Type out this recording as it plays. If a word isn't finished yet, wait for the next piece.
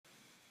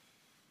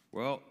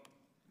Well,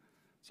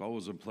 it's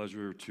always a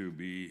pleasure to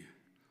be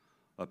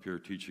up here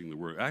teaching the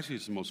Word. Actually,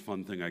 it's the most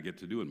fun thing I get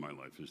to do in my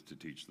life is to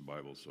teach the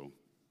Bible, so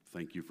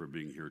thank you for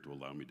being here to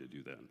allow me to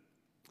do that.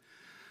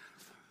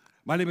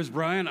 My name is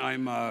Brian.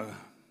 I'm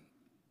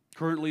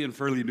currently and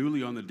fairly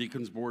newly on the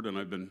Deacons Board, and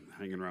I've been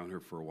hanging around here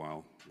for a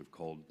while. I've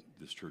called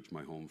this church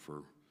my home for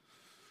a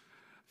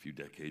few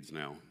decades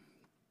now.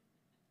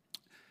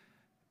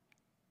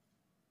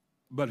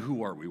 But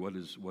who are we? What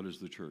is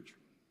the church?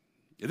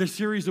 This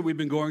series that we've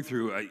been going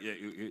through,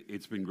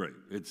 it's been great.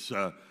 It's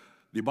the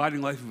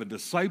abiding life of a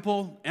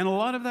disciple, and a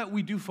lot of that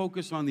we do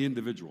focus on the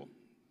individual.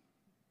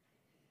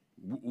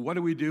 What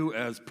do we do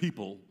as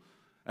people,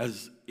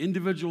 as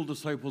individual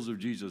disciples of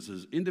Jesus,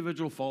 as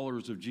individual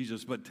followers of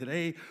Jesus? But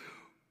today,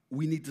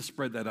 we need to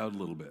spread that out a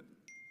little bit.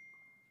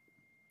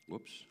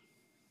 Whoops.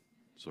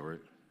 Sorry.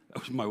 That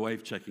was my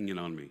wife checking in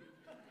on me.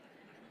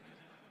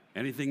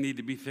 Anything need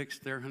to be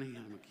fixed there, honey?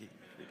 I'm okay.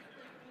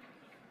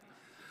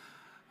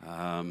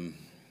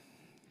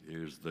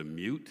 Here's the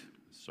mute.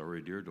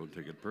 Sorry, dear, don't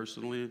take it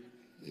personally.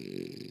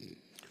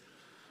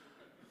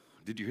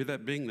 Did you hear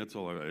that bing? That's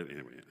all.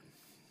 Anyway.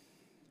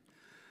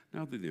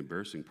 Now that the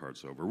embarrassing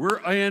part's over. We're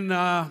in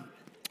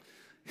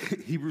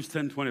Hebrews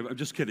 10:20. I'm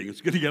just kidding. It's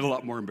going to get a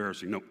lot more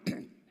embarrassing. No.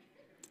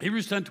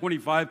 Hebrews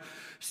 10:25.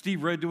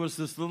 Steve read to us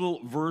this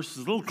little verse,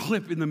 this little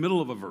clip in the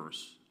middle of a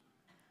verse.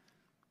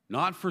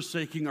 Not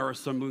forsaking our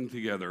assembling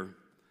together,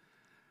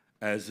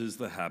 as is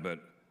the habit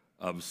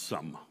of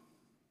some.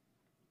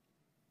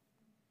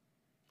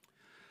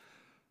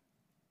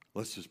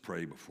 Let's just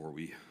pray before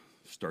we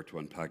start to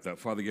unpack that.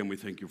 Father, again, we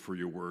thank you for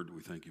your word.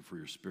 We thank you for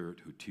your Spirit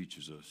who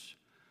teaches us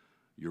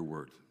your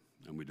word.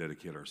 And we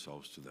dedicate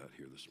ourselves to that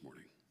here this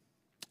morning.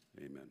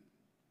 Amen.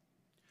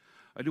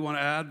 I do want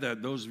to add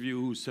that those of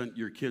you who sent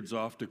your kids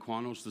off to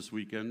Quanos this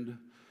weekend,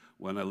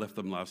 when I left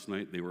them last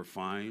night, they were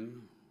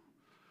fine.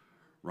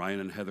 Ryan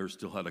and Heather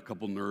still had a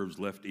couple nerves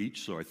left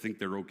each, so I think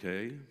they're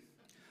okay.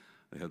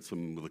 They had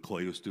some of the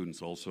Kaleo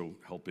students also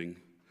helping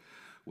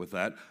with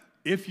that.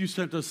 If you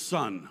sent a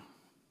son,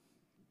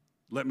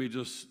 let me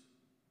just,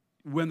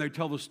 when they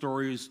tell the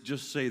stories,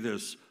 just say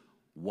this: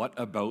 what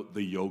about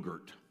the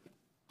yogurt?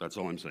 That's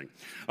all I'm saying.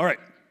 All right,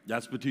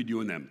 that's between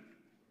you and them.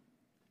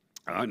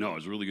 I know, it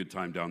was a really good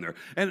time down there.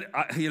 And,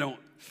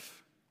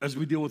 as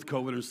we deal with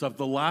COVID and stuff,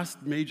 the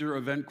last major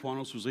event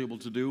Quanos was able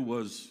to do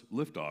was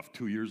Liftoff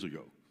 2 years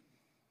ago.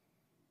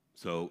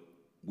 So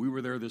we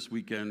were there this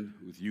weekend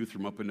with youth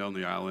from up and down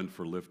the island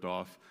for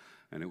Liftoff,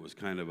 and it was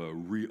kind of a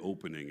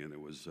reopening, and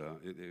it was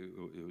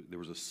there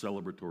was a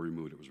celebratory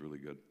mood. It was really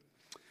good.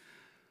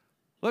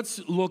 Let's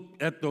look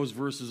at those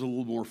verses a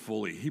little more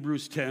fully.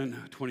 Hebrews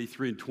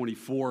 10:23 and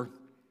 24.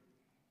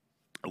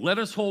 Let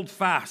us hold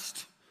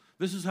fast.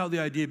 This is how the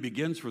idea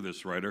begins for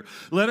this writer.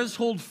 Let us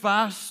hold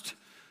fast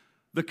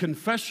the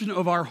confession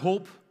of our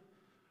hope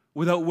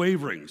without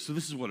wavering. So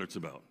this is what it's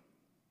about.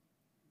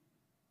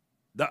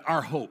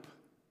 Our hope.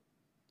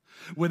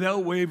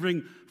 Without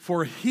wavering,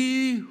 for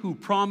he who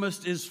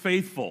promised is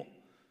faithful.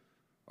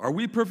 Are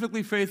we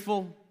perfectly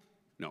faithful?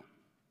 No.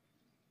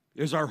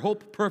 Is our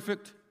hope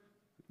perfect?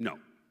 No.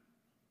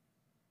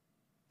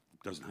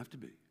 Doesn't have to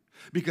be.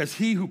 Because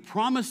he who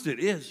promised it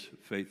is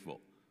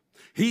faithful.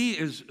 He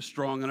is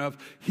strong enough.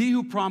 He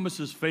who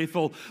promises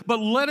faithful.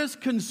 But let us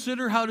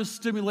consider how to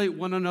stimulate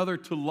one another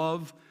to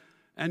love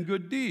and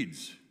good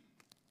deeds.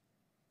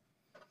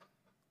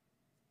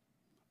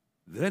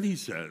 Then he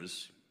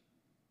says,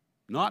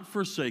 not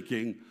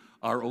forsaking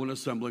our own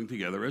assembling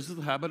together, as is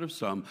the habit of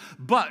some,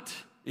 but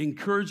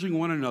encouraging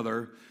one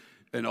another,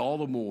 and all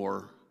the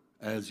more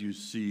as you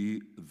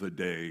see the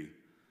day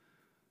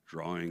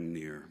drawing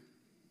near.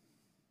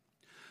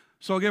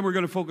 So again, we're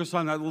going to focus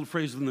on that little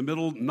phrase in the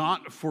middle,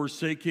 not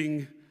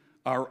forsaking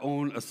our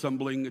own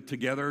assembling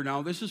together.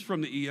 Now, this is from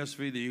the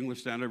ESV, the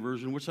English Standard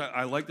Version, which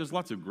I like. There's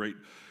lots of great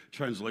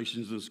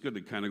translations, and it's good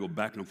to kind of go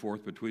back and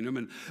forth between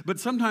them. But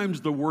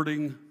sometimes the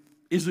wording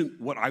isn't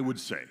what I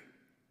would say.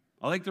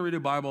 I like to read a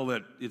Bible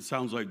that it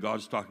sounds like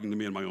God's talking to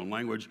me in my own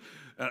language.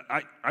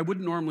 I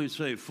wouldn't normally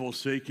say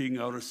forsaking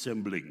our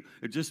assembling.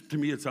 To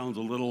me, it sounds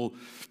a little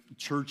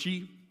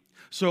churchy.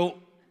 So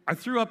I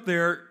threw up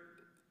there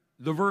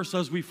the verse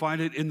as we find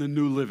it in the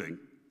New Living.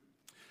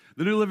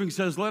 The New Living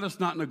says, let us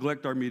not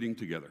neglect our meeting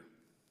together.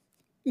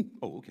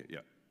 Oh, okay,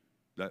 yeah.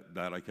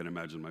 That I can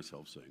imagine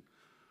myself saying.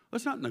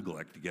 Let's not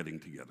neglect getting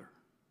together.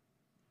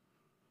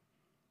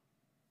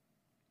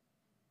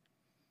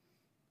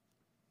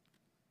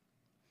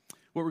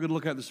 What we're going to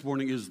look at this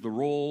morning is the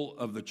role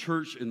of the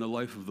church in the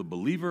life of the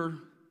believer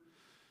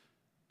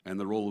and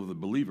the role of the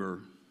believer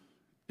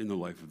in the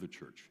life of the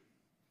church.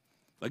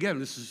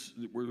 Again,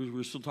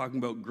 we're still talking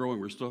about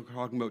growing. We're still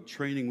talking about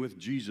training with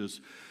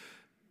Jesus.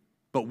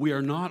 But we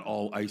are not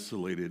all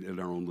isolated in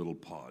our own little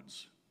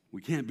pods.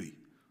 We can't be.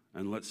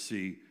 And let's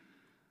see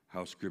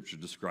how Scripture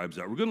describes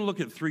that. We're going to look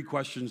at 3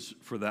 questions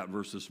for that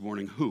verse this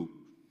morning. Who?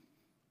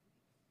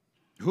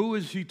 Who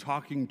is he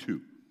talking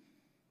to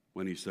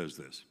when he says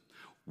this?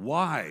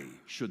 Why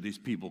should these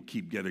people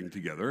keep getting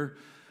together?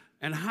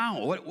 And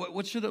how?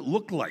 What should it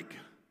look like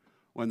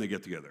when they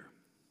get together?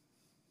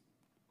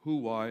 Who,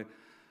 why,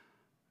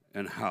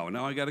 and how.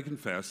 Now, I got to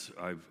confess,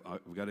 I've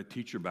got a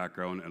teacher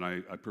background, and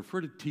I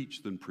prefer to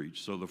teach than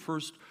preach. So the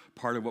first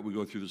part of what we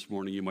go through this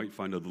morning, you might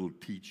find a little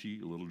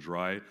teachy, a little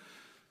dry.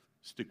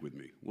 Stick with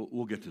me.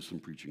 We'll get to some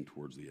preaching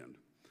towards the end.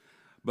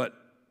 But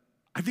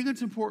I think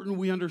it's important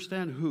we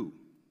understand who.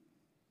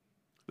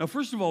 Now,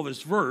 first of all,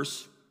 this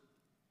verse,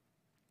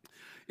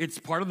 it's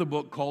part of the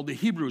book called the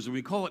Hebrews, and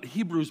we call it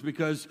Hebrews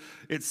because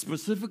it's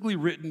specifically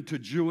written to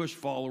Jewish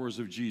followers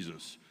of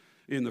Jesus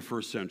in the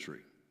first century.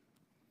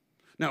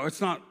 Now,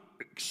 it's not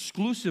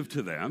exclusive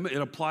to them.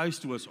 It applies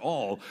to us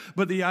all.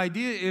 But the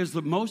idea is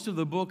that most of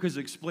the book is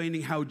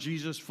explaining how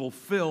Jesus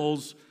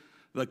fulfills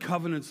the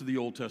covenants of the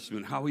Old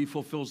Testament, how he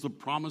fulfills the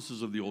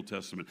promises of the Old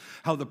Testament,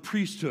 how the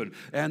priesthood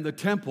and the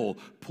temple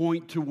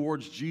point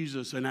towards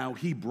Jesus and how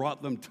he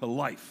brought them to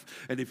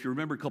life. And if you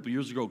remember a couple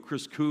years ago,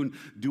 Chris Kuhn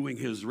doing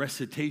his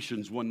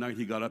recitations, one night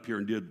he got up here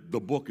and did the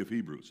book of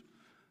Hebrews.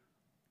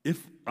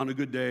 If on a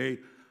good day,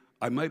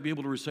 I might be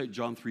able to recite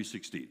John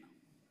 3:16.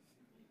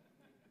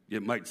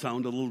 It might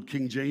sound a little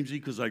King Jamesy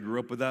because I grew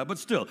up with that, but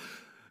still,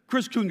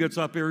 Chris Kuhn gets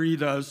up here and he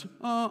does,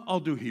 I'll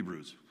do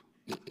Hebrews.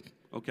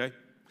 Okay?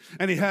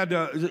 And he had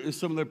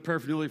some of the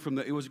paraphernalia from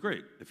it was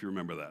great, if you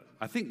remember that.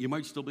 I think you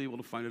might still be able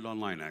to find it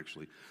online,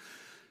 actually.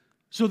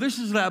 So this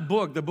is that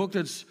book, the book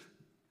that's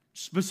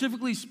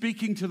specifically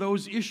speaking to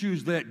those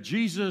issues that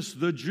Jesus,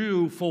 the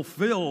Jew,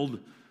 fulfilled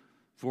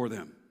for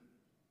them.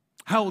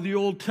 How the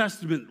Old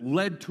Testament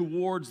led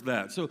towards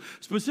that. So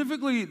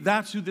specifically,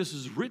 that's who this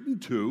is written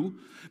to,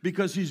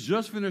 because he's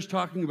just finished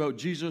talking about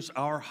Jesus,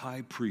 our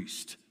high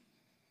priest.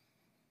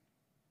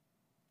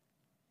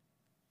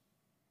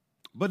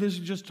 But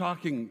isn't just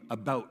talking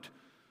about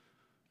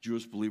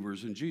Jewish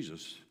believers in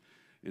Jesus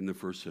in the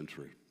first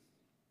century.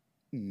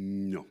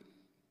 No.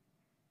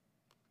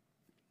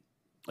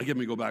 Again,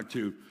 we go back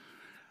to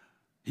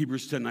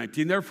Hebrews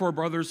 10:19. Therefore,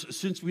 brothers,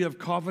 since we have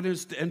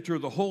confidence to enter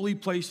the holy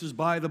places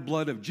by the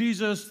blood of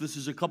Jesus, this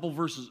is a couple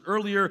verses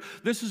earlier.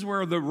 This is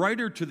where the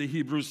writer to the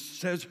Hebrews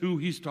says who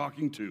he's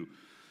talking to.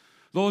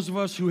 Those of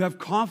us who have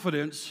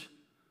confidence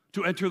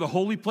to enter the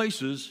holy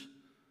places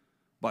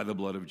by the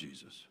blood of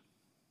Jesus.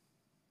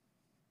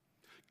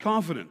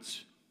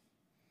 Confidence.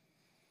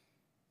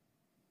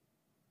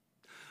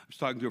 I was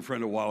talking to a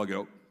friend a while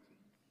ago,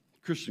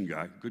 Christian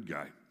guy, good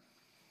guy.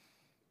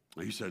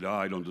 He said,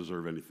 I don't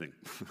deserve anything.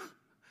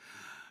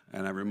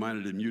 And I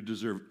reminded him, you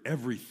deserve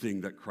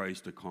everything that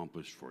Christ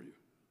accomplished for you.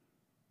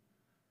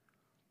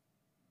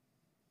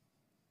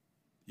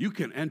 You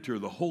can enter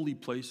the holy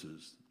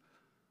places,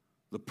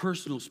 the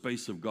personal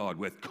space of God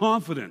with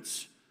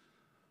confidence.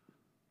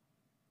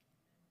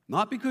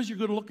 Not because you're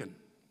good looking.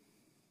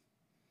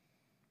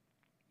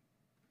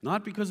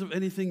 Not because of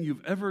anything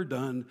you've ever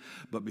done,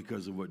 but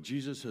because of what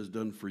Jesus has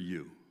done for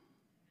you.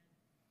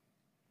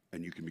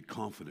 And you can be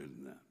confident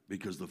in that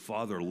because the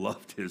Father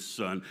loved his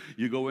Son.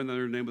 You go in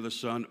under the name of the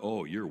Son,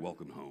 oh, you're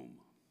welcome home.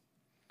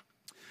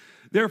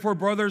 Therefore,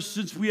 brothers,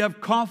 since we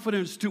have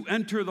confidence to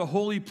enter the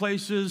holy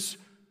places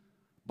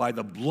by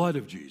the blood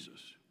of Jesus,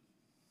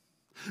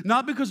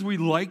 not because we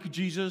like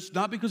Jesus,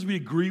 not because we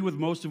agree with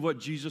most of what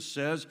Jesus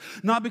says,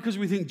 not because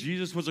we think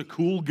Jesus was a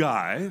cool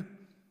guy,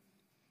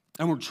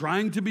 and we're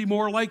trying to be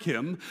more like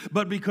him,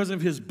 but because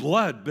of his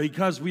blood,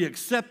 because we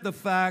accept the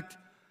fact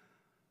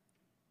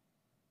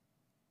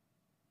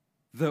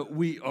that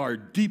we are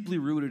deeply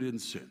rooted in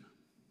sin.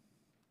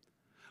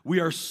 We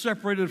are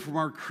separated from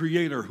our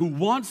Creator who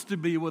wants to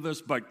be with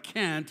us but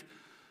can't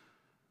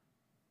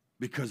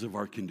because of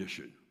our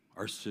condition,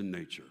 our sin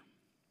nature.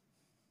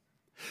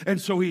 And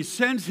so he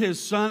sends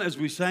his Son, as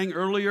we sang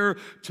earlier,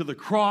 to the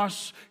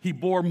cross. He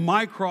bore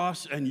my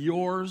cross and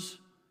yours.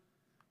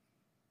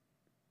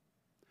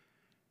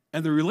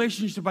 And the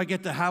relationship I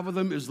get to have with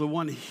him is the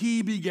one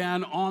he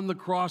began on the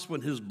cross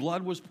when his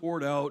blood was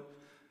poured out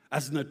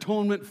as an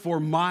atonement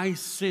for my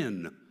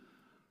sin,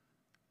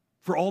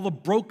 for all the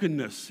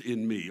brokenness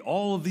in me,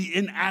 all of the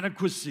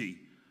inadequacy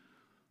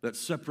that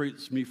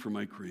separates me from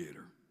my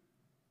Creator.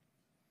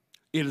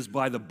 It is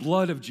by the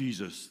blood of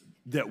Jesus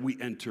that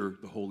we enter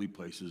the holy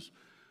places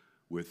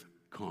with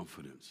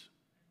confidence.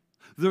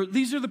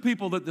 These are the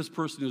people that this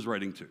person is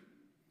writing to.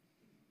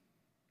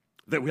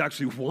 That we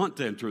actually want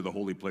to enter the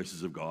holy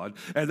places of God,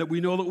 and that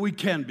we know that we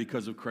can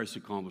because of Christ's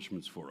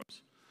accomplishments for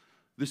us.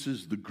 This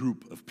is the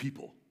group of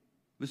people.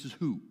 This is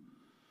who.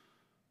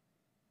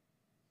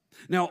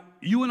 Now,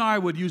 you and I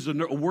would use a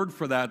word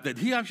for that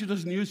he actually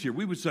doesn't use here.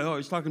 We would say, oh,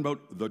 he's talking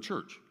about the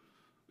church.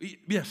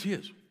 Yes, he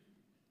is.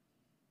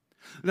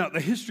 Now, the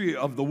history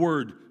of the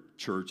word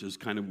church is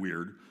kind of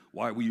weird.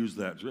 Why we use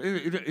that.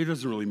 It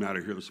doesn't really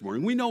matter here this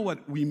morning. We know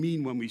what we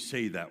mean when we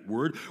say that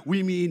word.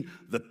 We mean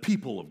the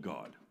people of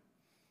God.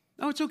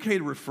 Now, it's okay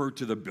to refer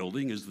to the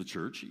building as the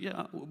church,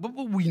 yeah,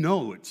 but we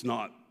know it's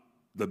not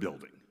the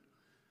building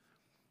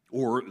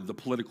or the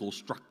political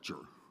structure.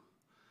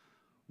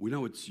 We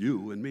know it's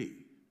you and me,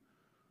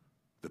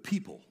 the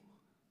people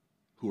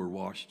who are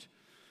washed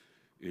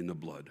in the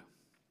blood.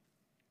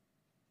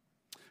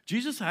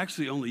 Jesus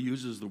actually only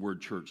uses the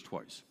word church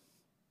twice,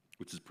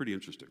 which is pretty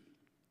interesting.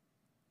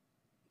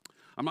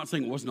 I'm not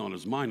saying it wasn't on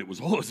his mind. It was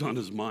always on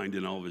his mind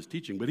in all of his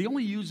teaching, but he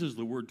only uses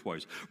the word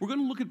twice. We're going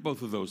to look at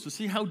both of those to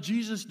see how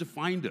Jesus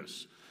defined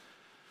us.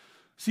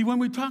 See, when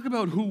we talk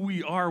about who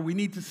we are, we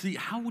need to see,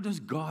 how does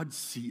God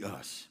see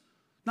us?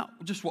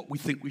 Not just what we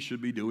think we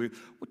should be doing.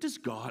 What does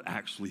God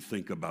actually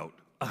think about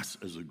us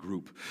as a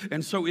group?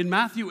 And so in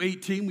Matthew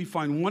 18, we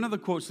find one of the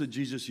quotes that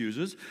Jesus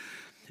uses.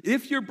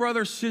 If your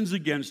brother sins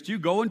against you,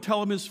 go and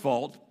tell him his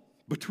fault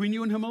between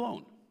you and him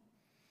alone.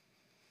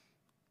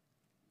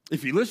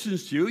 If he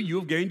listens to you, you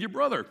have gained your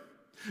brother.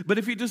 But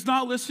if he does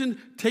not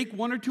listen, take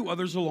one or two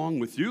others along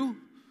with you.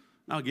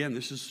 Now again,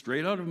 this is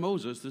straight out of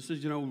Moses. This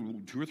is, 2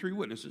 or 3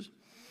 witnesses.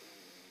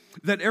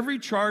 That every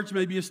charge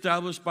may be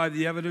established by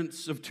the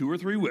evidence of 2 or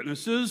 3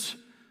 witnesses.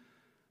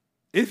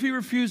 If he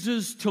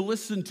refuses to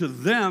listen to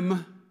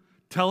them,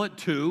 tell it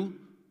to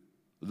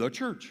the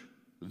church,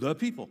 the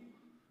people.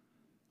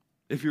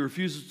 If he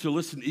refuses to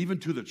listen even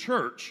to the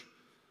church,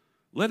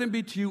 let him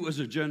be to you as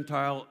a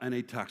Gentile and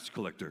a tax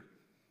collector.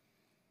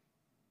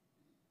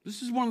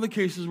 This is one of the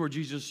cases where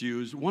Jesus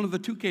used, one of the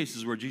 2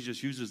 cases where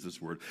Jesus uses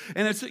this word.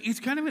 And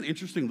it's kind of an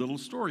interesting little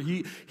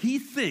story. He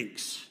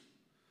thinks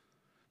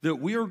that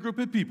we are a group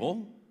of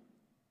people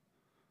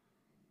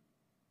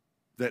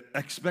that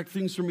expect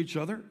things from each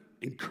other,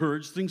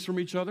 encourage things from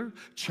each other,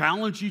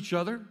 challenge each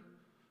other,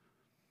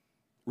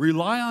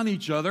 rely on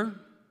each other,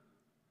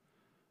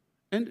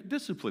 and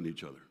discipline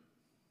each other.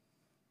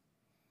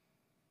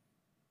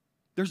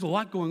 There's a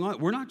lot going on.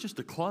 We're not just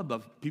a club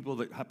of people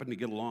that happen to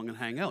get along and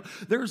hang out.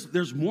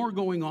 There's more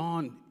going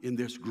on in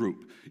this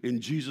group, in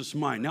Jesus'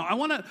 mind. Now, I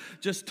want to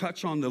just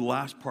touch on the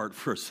last part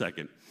for a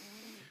second.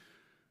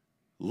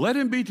 Let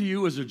him be to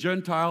you as a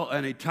Gentile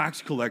and a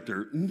tax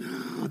collector.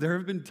 No, there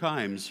have been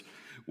times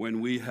when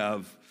we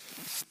have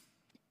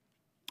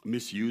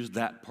misused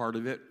that part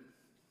of it,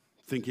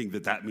 thinking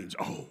that means,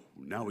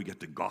 now we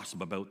get to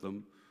gossip about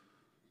them,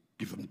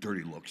 give them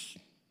dirty looks.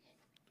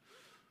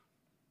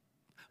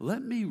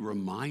 Let me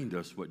remind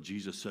us what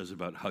Jesus says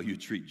about how you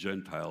treat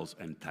Gentiles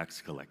and tax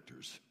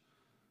collectors.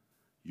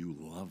 You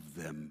love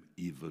them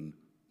even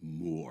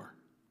more.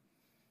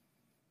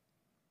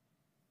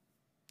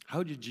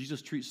 How did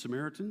Jesus treat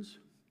Samaritans?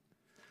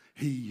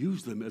 He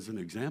used them as an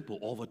example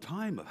all the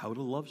time of how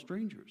to love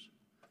strangers.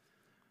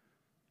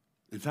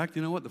 In fact,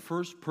 you know what? The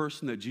first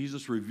person that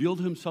Jesus revealed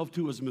himself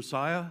to as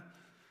Messiah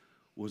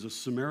was a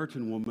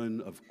Samaritan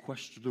woman of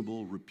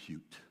questionable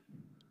repute,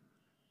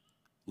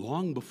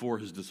 long before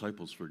his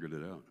disciples figured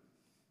it out.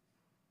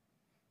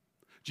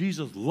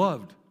 Jesus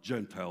loved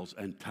Gentiles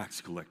and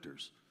tax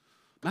collectors.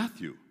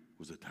 Matthew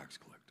was a tax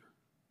collector.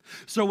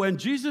 So when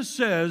Jesus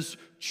says,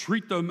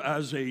 treat them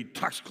as a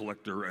tax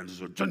collector and as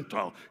a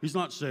Gentile, he's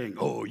not saying,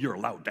 you're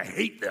allowed to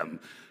hate them.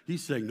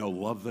 He's saying, no,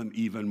 love them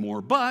even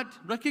more. But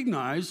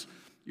recognize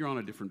you're on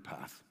a different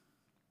path.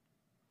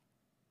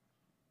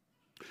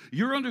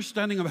 Your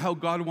understanding of how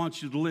God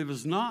wants you to live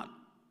is not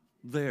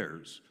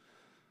theirs.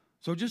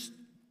 So just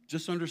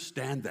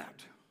understand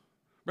that.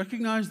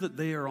 Recognize that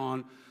they are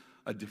on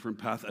a different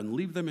path and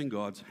leave them in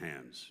God's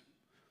hands.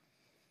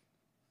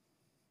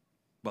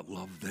 But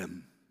love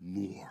them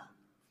more.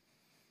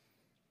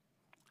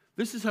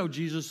 This is how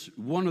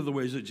one of the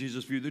ways that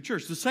Jesus viewed the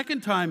church. The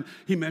second time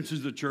he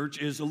mentions the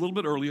church is a little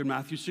bit earlier in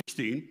Matthew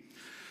 16.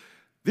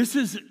 This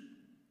is,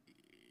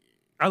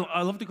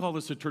 I love to call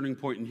this a turning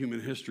point in human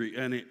history,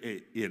 and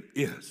it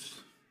is.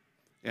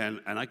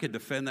 And I could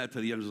defend that to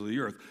the ends of the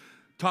earth.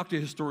 Talk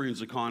to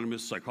historians,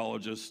 economists,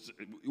 psychologists,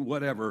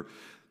 whatever.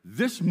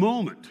 This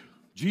moment,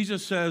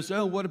 Jesus says,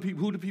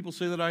 who do people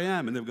say that I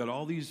am? And they've got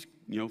all these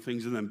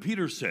things in them.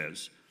 Peter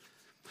says,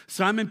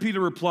 Simon Peter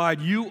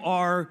replied, you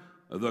are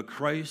the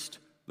Christ,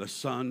 the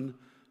Son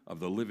of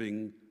the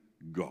living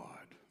God.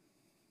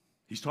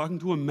 He's talking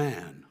to a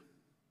man,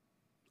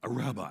 a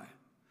rabbi,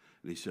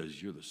 and he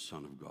says, you're the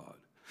Son of God.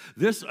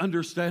 This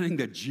understanding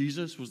that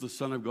Jesus was the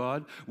Son of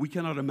God, we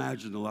cannot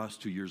imagine the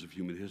last 2 years of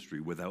human history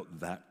without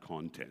that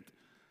content.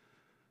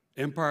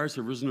 Empires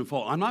have risen and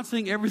fallen. I'm not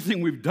saying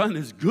everything we've done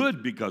is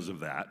good because of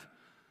that.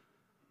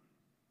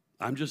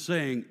 I'm just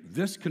saying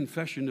this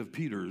confession of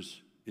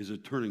Peter's is a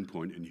turning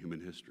point in human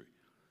history.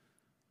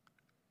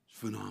 It's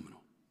phenomenal.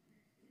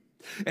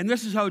 And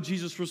this is how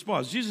Jesus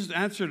responds. Jesus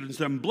answered and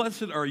said,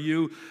 blessed are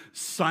you,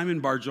 Simon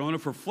Bar-Jonah,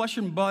 for flesh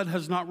and blood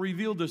has not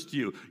revealed this to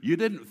you. You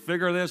didn't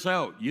figure this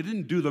out. You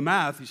didn't do the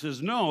math. He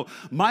says, no,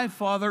 my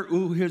Father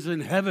who is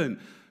in heaven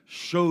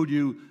showed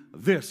you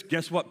this.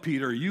 Guess what,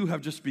 Peter? You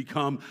have just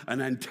become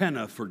an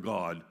antenna for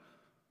God.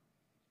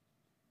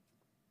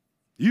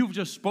 You've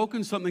just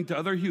spoken something to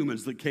other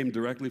humans that came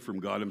directly from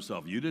God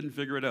himself. You didn't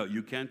figure it out.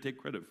 You can't take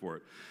credit for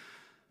it.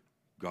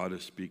 God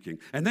is speaking.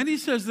 And then he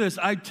says this,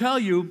 I tell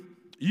you,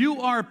 you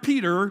are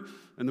Peter,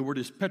 and the word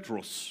is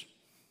Petros.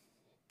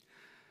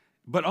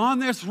 But on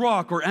this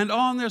rock,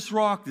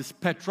 this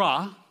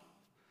Petra,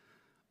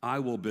 I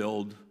will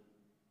build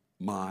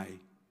my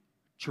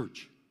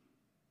church.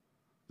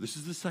 This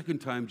is the second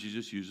time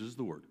Jesus uses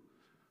the word.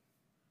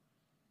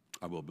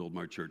 I will build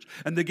my church.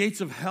 And the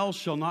gates of hell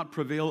shall not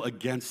prevail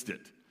against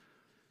it.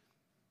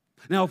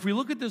 Now, if we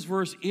look at this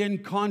verse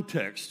in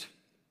context,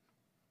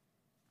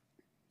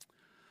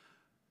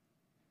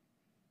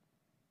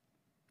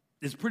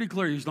 it's pretty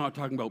clear he's not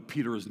talking about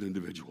Peter as an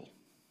individual,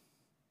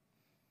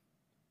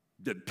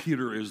 that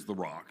Peter is the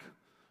rock.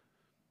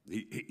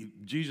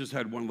 Jesus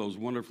had one of those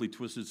wonderfully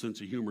twisted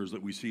sense of humors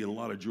that we see in a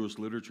lot of Jewish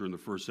literature in the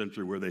first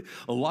century, where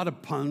a lot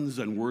of puns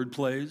and word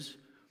plays.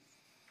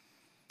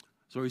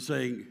 So he's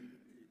saying,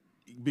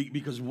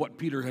 because what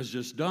Peter has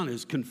just done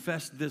is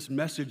confessed this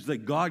message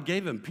that God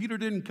gave him. Peter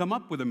didn't come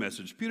up with a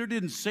message. Peter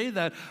didn't say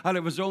that out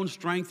of his own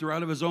strength or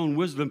out of his own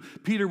wisdom.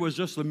 Peter was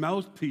just the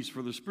mouthpiece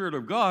for the Spirit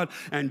of God,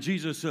 and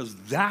Jesus says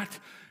that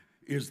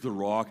is the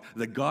rock,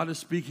 that God is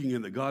speaking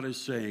and that God is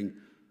saying,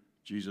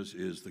 Jesus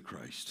is the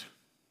Christ.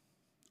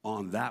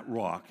 On that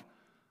rock,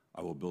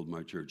 I will build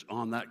my church.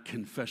 On that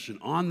confession,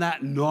 on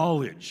that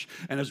knowledge.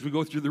 And as we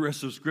go through the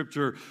rest of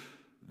Scripture,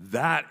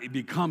 that it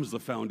becomes the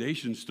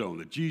foundation stone,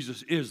 that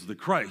Jesus is the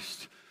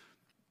Christ.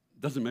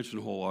 Doesn't mention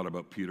a whole lot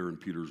about Peter and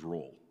Peter's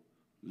role.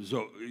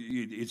 So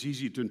it's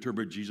easy to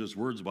interpret Jesus'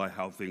 words by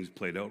how things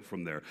played out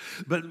from there.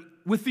 But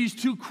with these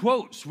two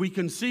quotes, we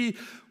can see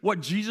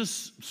what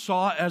Jesus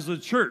saw as the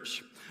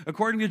church.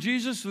 According to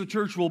Jesus, the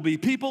church will be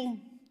people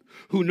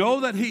who know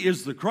that he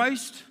is the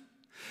Christ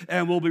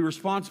and will be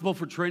responsible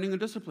for training and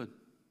discipline.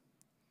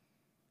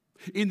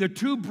 In the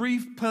two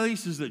brief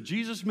places that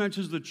Jesus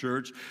mentions the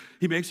church,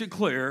 he makes it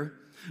clear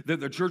that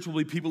the church will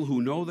be people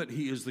who know that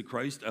he is the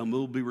Christ and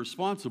will be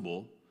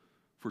responsible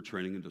for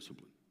training and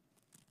discipline.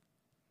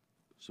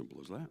 Simple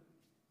as that.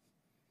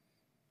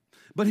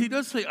 But he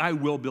does say, I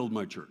will build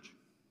my church.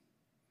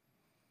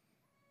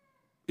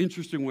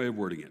 Interesting way of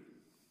wording it.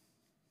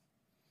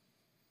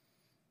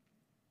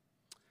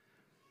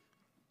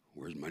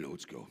 Where's my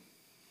notes go?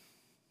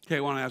 Okay, I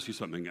want to ask you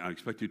something. I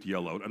expect you to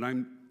yell out, and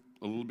I'm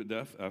a little bit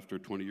deaf after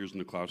 20 years in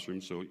the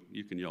classroom, so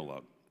you can yell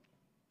out.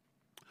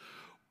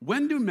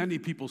 When do many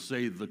people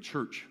say the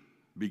church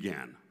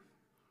began?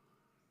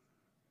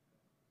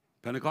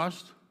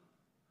 Pentecost?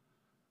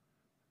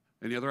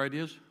 Any other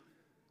ideas?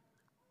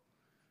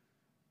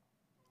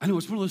 I know,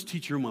 it's one of those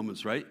teacher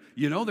moments, right?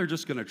 You know they're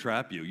just going to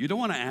trap you. You don't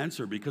want to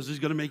answer because he's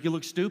going to make you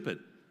look stupid.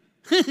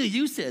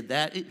 You said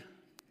that.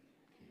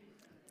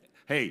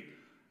 Hey,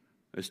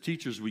 as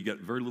teachers, we get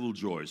very little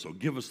joy, so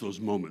give us those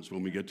moments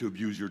when we get to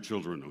abuse your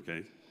children,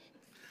 okay?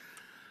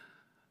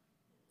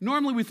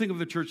 Normally, we think of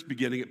the church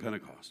beginning at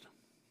Pentecost.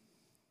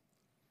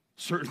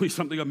 Certainly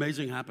something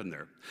amazing happened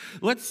there.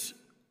 Let's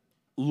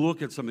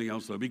look at something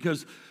else, though,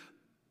 because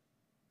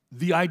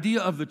the idea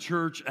of the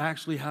church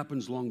actually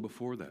happens long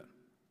before that.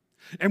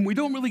 And we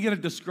don't really get it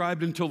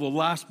described until the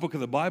last book of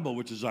the Bible,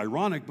 which is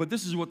ironic, but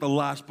this is what the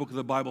last book of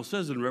the Bible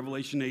says in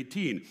Revelation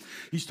 18.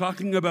 He's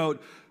talking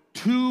about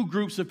two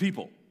groups of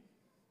people.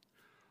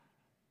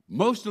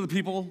 Most of the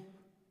people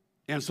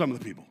and some of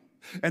the people.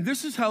 And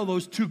this is how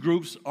those two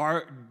groups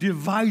are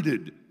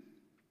divided.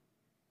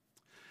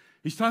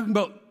 He's talking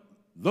about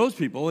those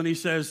people, and he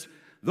says,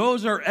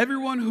 those are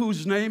everyone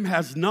whose name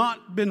has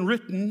not been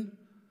written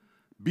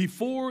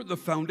before the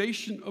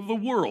foundation of the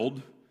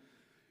world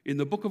in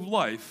the book of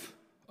life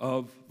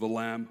of the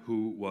Lamb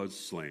who was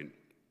slain.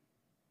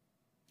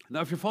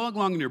 Now, if you're following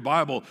along in your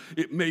Bible,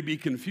 it may be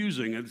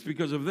confusing, and it's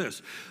because of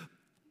this.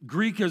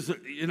 Greek was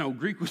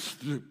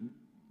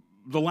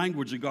the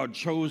language that God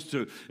chose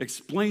to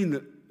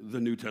explain the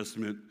New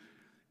Testament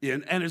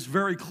in, and it's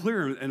very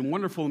clear and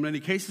wonderful in many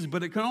cases,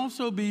 but it can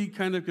also be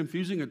kind of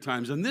confusing at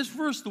times. And this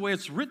verse, the way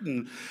it's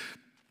written,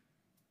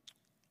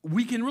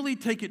 we can really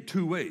take it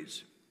two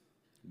ways.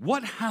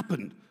 What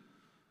happened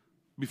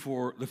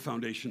before the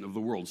foundation of the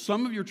world?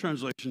 Some of your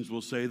translations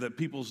will say that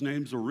people's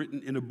names are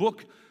written in a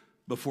book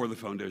before the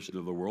foundation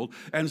of the world,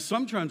 and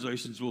some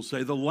translations will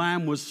say the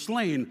Lamb was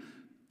slain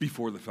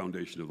before the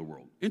foundation of the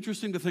world.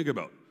 Interesting to think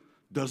about.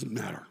 Doesn't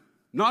matter.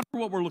 Not for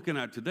what we're looking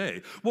at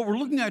today. What we're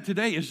looking at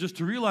today is just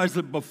to realize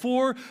that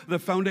before the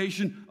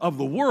foundation of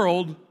the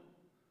world,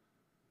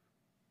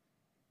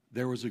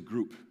 there was a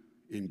group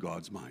in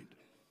God's mind.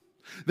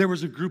 There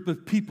was a group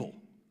of people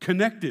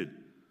connected.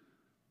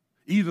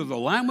 Either the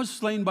Lamb was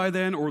slain by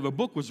then or the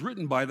book was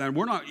written by then.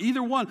 We're not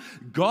either one.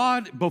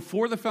 God,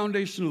 before the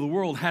foundation of the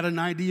world, had an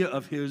idea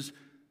of his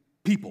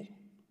people,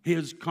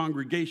 his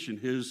congregation,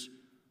 his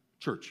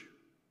church.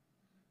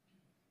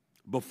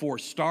 Before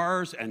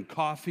stars and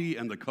coffee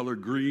and the color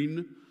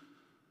green,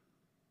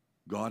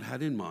 God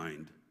had in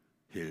mind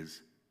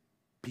his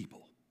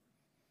people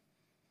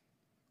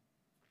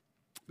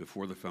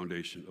before the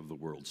foundation of the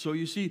world. So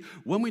you see,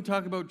 when we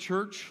talk about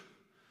church,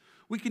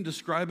 we can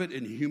describe it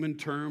in human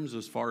terms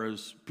as far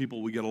as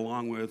people we get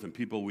along with and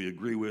people we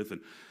agree with.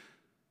 And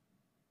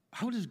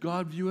how does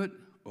God view it?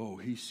 Oh,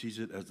 he sees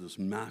it as this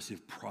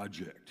massive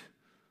project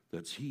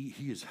that he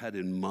has had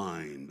in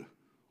mind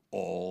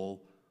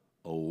all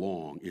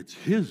along. It's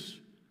his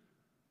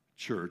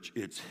church.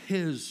 It's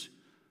his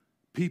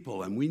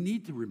people. And we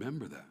need to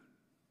remember that.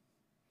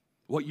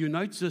 What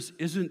unites us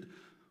isn't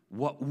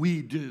what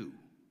we do.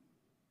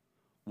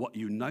 What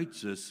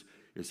unites us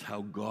is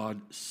how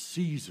God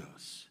sees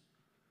us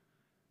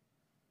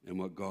and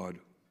what God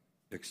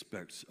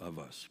expects of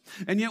us.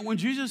 And yet when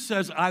Jesus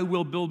says, I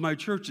will build my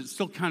church, it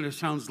still kind of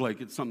sounds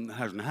like it's something that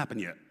hasn't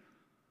happened yet.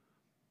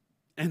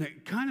 And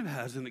it kind of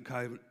has, and it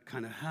kind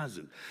of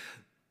hasn't.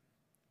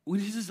 When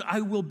he says,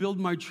 I will build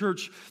my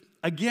church,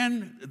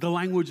 again, the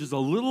language is a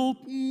little,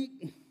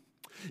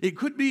 it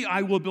could be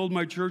I will build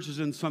my church as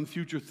in some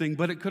future thing,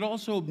 but it could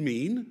also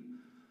mean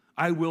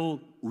I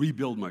will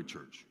rebuild my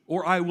church,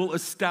 or I will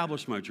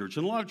establish my church.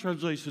 And a lot of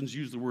translations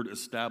use the word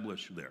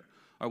establish there.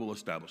 I will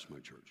establish my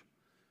church.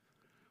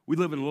 We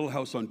live in a little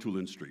house on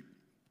Tulin Street.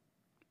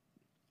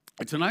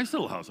 It's a nice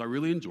little house. I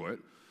really enjoy it.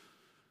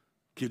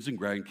 Kids and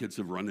grandkids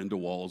have run into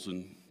walls,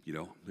 and,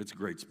 it's a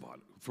great spot,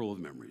 full of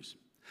memories.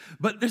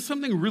 But there's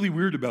something really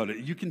weird about it.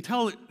 You can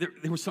tell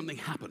there was something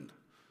happened.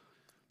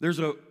 There's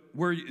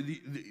where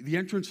the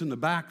entrance in the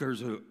back,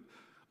 there's a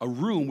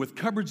room with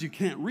cupboards you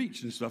can't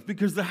reach and stuff,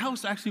 because the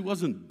house actually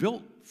wasn't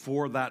built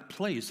for that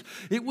place.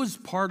 It was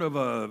part of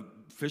a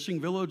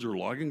fishing village or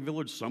logging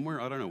village somewhere.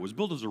 I don't know. It was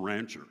built as a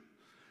rancher.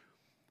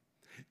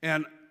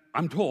 And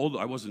I'm told,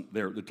 I wasn't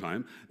there at the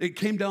time, it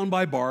came down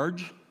by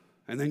barge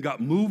and then got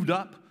moved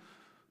up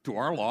to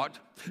our lot,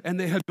 and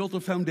they had built a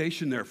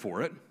foundation there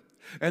for it.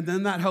 And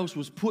then that house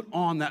was put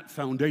on that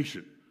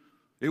foundation.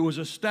 It was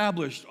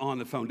established on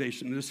the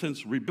foundation, in a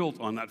sense,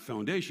 rebuilt on that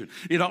foundation.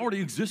 It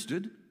already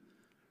existed,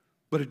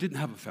 but it didn't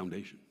have a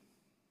foundation.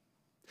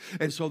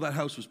 And so that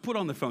house was put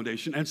on the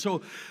foundation, and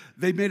so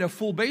they made a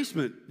full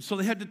basement. So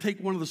they had to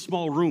take one of the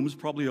small rooms,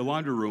 probably a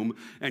laundry room,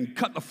 and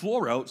cut the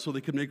floor out so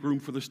they could make room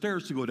for the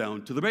stairs to go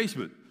down to the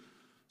basement.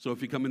 So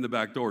if you come in the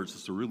back door, it's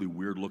just a really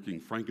weird-looking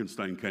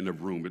Frankenstein kind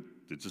of room.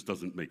 It just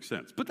doesn't make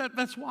sense. But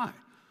that's why.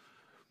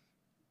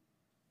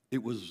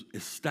 It was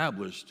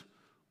established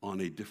on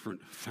a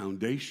different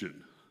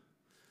foundation.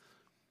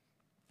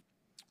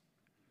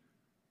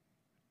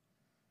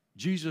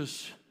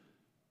 Jesus,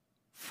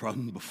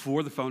 from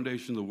before the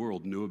foundation of the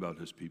world, knew about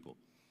his people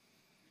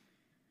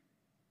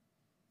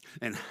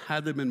and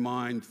had them in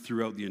mind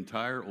throughout the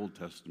entire Old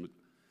Testament.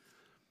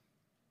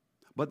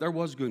 But there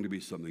was going to be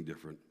something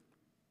different.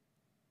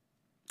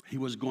 He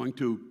was going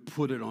to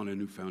put it on a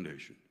new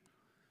foundation.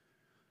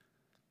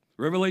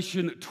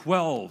 Revelation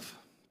 12,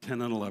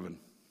 10 and 11.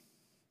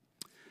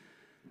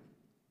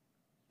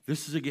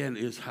 This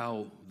is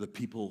how the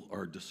people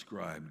are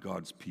described,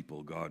 God's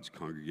people, God's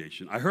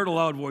congregation. I heard a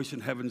loud voice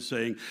in heaven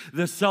saying,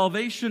 the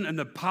salvation and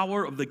the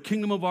power of the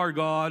kingdom of our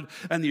God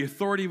and the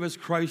authority of his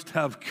Christ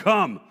have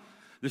come.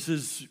 This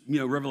is,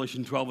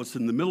 Revelation 12. It's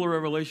in the middle of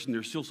Revelation.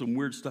 There's still some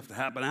weird stuff to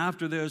happen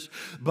after this,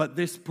 but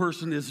this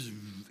person is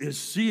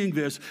seeing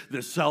this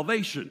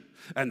salvation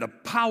and the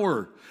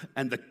power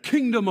and the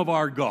kingdom of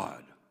our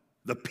God,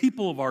 the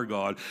people of our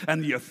God,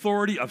 and the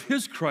authority of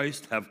his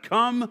Christ have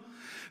come.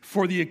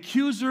 For the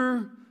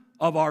accuser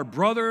of our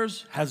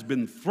brothers has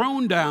been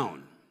thrown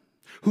down,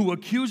 who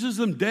accuses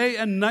them day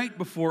and night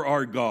before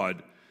our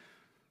God.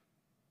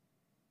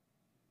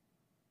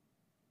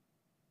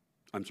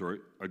 I'm sorry,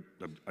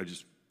 I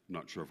just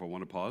not sure if I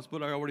want to pause,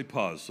 but I already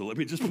paused, so let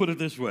me just put it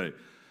this way.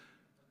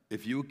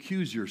 If you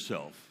accuse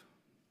yourself,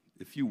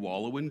 if you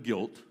wallow in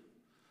guilt,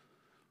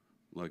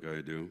 like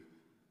I do,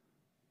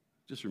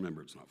 just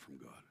remember it's not from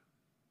God.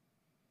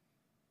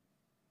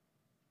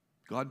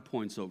 God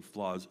points out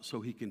flaws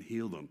so he can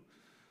heal them.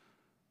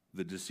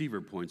 The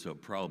deceiver points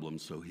out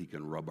problems so he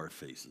can rub our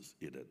faces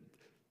in it.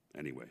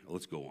 Anyway,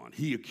 let's go on.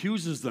 He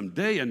accuses them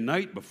day and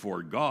night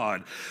before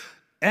God,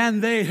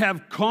 and they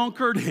have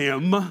conquered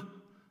him,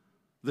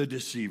 the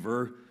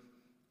deceiver,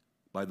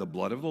 by the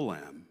blood of the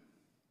Lamb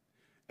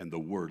and the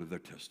word of their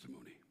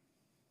testimony.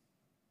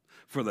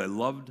 For they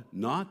loved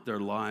not their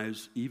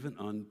lives even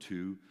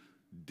unto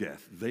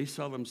death. They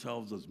saw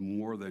themselves as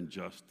more than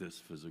just this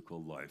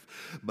physical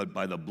life, but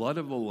by the blood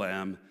of the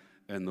Lamb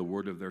and the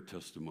word of their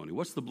testimony.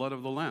 What's the blood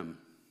of the Lamb?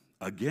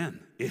 Again,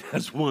 it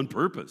has one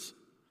purpose.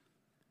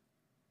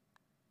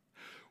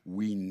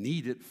 We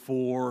need it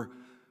for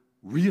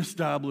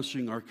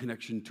reestablishing our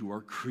connection to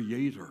our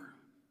Creator,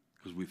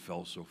 because we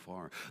fell so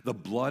far. The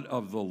blood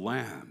of the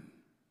Lamb.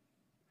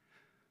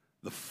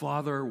 The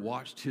Father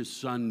watched his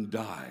Son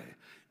die.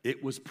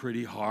 It was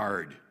pretty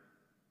hard.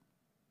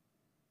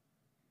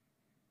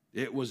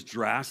 It was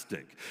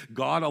drastic.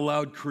 God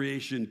allowed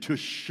creation to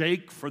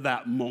shake for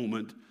that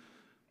moment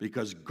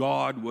because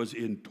God was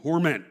in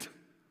torment.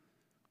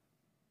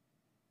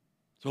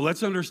 So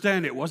let's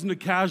understand, it wasn't a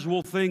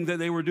casual thing that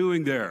they were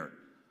doing there.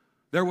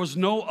 There was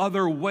no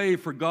other way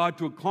for God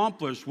to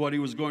accomplish what he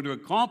was going to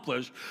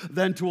accomplish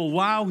than to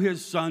allow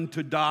his Son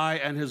to die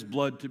and his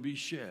blood to be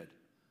shed.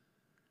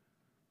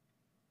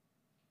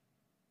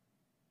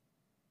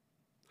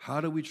 How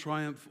do we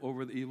triumph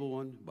over the evil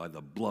one? By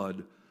the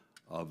blood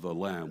of the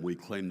Lamb. We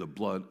claim the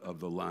blood of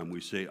the Lamb.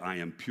 We say, I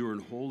am pure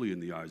and holy in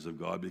the eyes of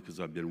God because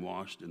I've been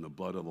washed in the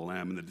blood of the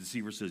Lamb. And the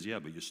deceiver says, yeah,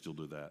 but you still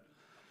do that.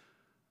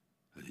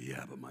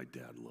 Yeah, but my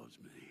dad loves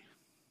me.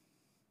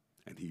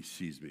 And he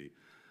sees me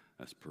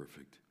as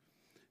perfect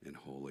and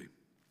holy.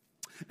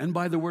 And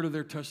by the word of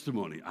their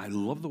testimony. I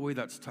love the way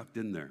that's tucked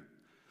in there.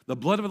 The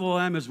blood of the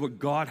Lamb is what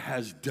God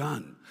has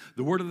done.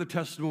 The word of the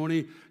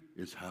testimony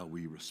is how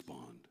we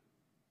respond.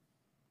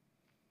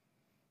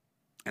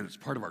 And it's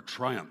part of our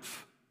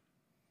triumph.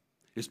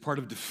 is part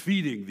of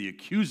defeating the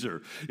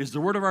accuser, is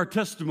the word of our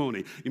testimony.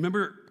 You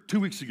remember 2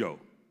 weeks ago,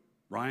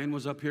 Ryan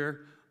was up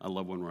here. I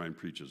love when Ryan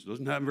preaches.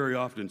 Doesn't happen very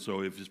often,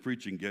 so if he's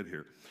preaching, get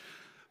here.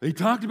 He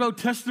talked about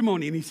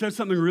testimony, and he said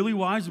something really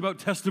wise about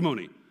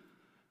testimony.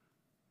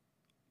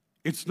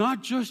 It's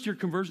not just your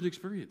conversion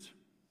experience.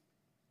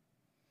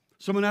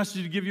 Someone asked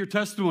you to give your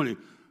testimony.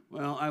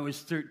 Well, I was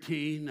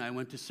 13. I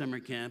went to summer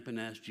camp and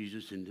asked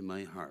Jesus into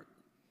my heart.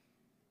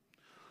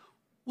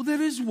 Well,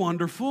 that is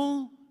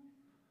wonderful.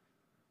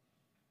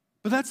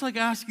 But that's like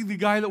asking the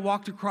guy that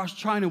walked across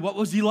China, what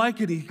was he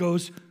like? And he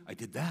goes, I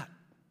did that.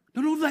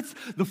 No, that's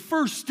the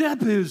first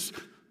step is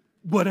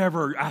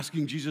whatever,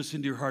 asking Jesus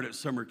into your heart at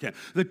summer camp.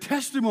 The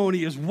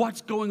testimony is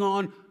what's going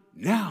on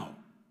now.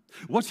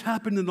 What's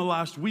happened in the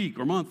last week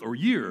or month or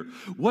year?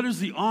 What is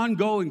the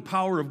ongoing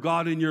power of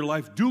God in your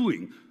life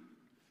doing?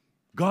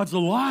 God's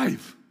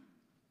alive.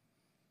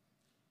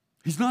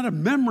 He's not a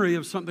memory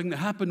of something that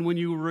happened when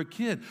you were a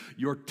kid.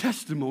 Your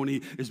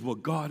testimony is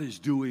what God is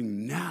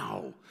doing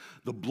now.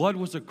 The blood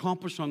was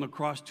accomplished on the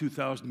cross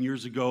 2,000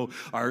 years ago.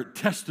 Our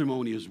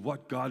testimony is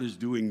what God is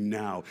doing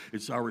now.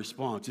 It's our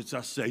response. It's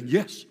us saying,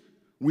 yes,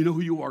 we know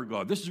who you are,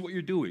 God. This is what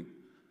you're doing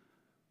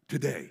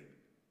today.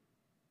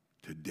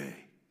 Today.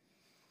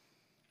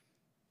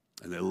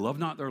 And they love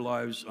not their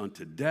lives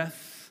unto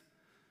death,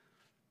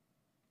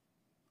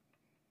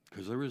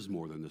 because there is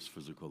more than this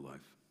physical life.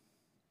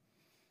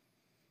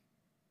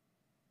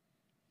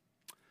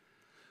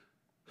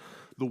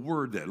 The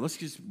word then, let's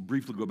just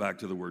briefly go back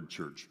to the word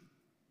church.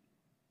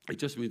 It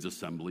just means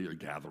assembly or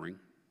gathering.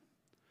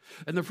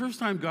 And the first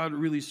time God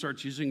really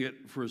starts using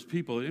it for his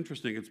people,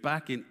 interesting, it's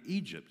back in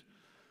Egypt.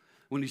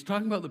 When he's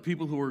talking about the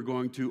people who are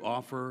going to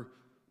offer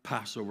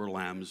Passover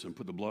lambs and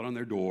put the blood on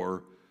their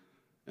door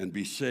and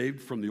be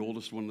saved from the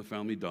oldest one in the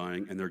family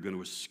dying, and they're going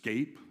to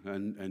escape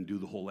and do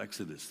the whole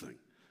Exodus thing.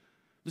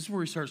 This is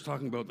where he starts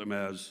talking about them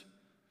as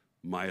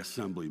my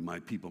assembly, my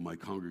people, my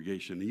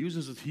congregation. He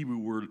uses this Hebrew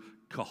word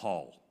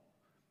kahal.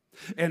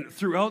 And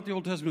throughout the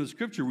Old Testament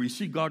Scripture, we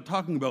see God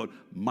talking about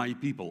my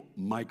people,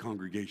 my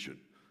congregation.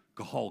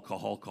 Kahal,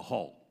 kahal,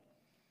 kahal.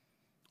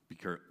 Be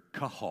careful.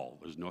 Kahal.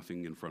 There's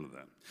nothing in front of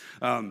that.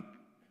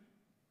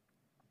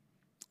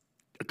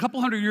 A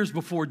couple hundred years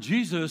before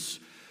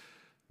Jesus,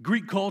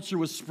 Greek culture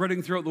was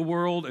spreading throughout the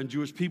world, and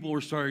Jewish people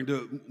were starting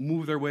to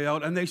move their way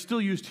out, and they still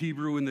used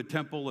Hebrew in the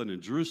temple and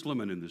in Jerusalem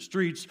and in the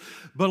streets,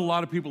 but a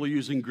lot of people are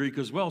using Greek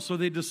as well. So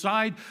they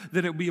decide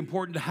that it would be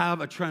important to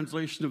have a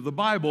translation of the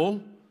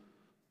Bible,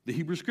 the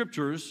Hebrew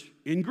Scriptures,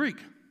 in Greek.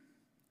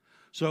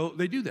 So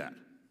they do that.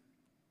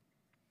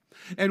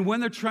 And when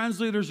the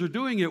translators are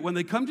doing it, when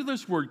they come to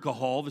this word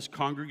kahal, this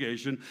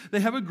congregation, they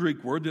have a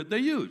Greek word that they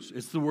use.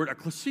 It's the word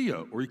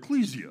ekklesia or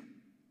ecclesia.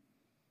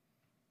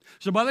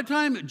 So by the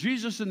time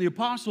Jesus and the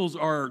apostles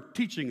are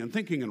teaching and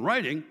thinking and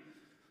writing,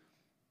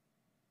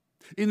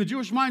 in the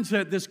Jewish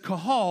mindset, this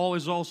kahal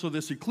is also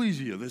this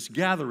ecclesia, this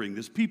gathering,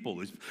 this people,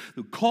 these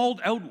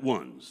called out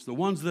ones, the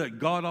ones that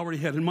God already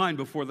had in mind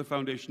before the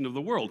foundation of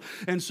the world.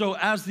 And so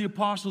as the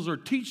apostles are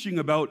teaching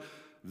about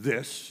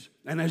this,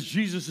 and as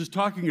Jesus is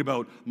talking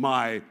about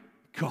my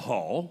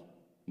kahal,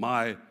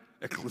 my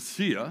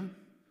ecclesia,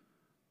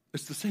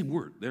 it's the same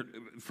word.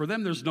 For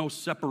them, there's no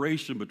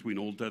separation between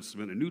Old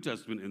Testament and New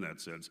Testament in that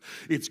sense.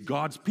 It's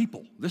God's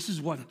people. This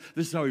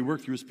is how he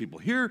worked through his people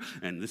here,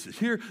 and this is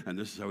here, and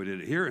this is how he did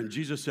it here. And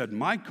Jesus said,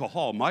 my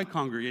kahal, my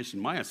congregation,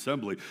 my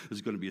assembly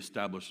is going to be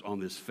established on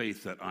this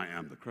faith that I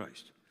am the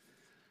Christ.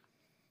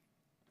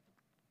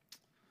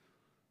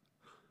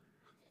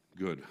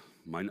 Good.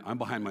 I'm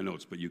behind my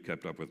notes, but you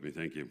kept up with me.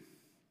 Thank you.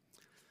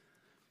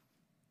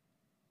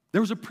 There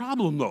was a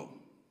problem, though,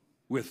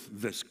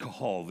 with this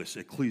kahal, this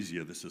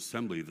ecclesia, this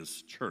assembly,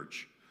 this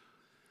church.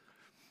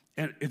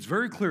 And it's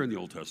very clear in the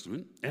Old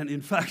Testament. And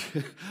in fact,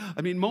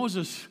 I mean,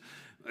 Moses,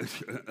 an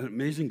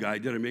amazing guy,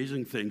 did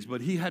amazing things, but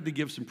he had to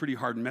give some pretty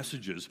hard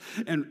messages.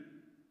 And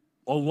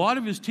a lot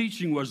of his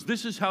teaching was,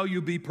 this is how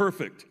you be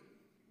perfect.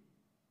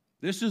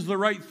 This is the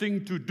right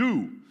thing to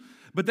do.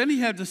 But then he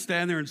had to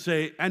stand there and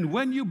say, and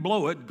when you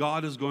blow it,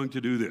 God is going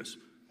to do this.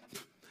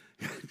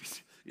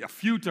 A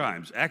few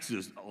times,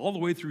 Exodus, all the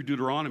way through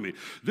Deuteronomy.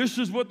 This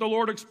is what the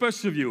Lord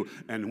expects of you.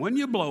 And when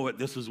you blow it,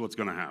 this is what's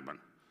going to happen.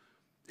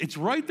 It's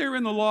right there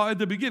in the law at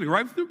the beginning.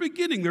 Right from the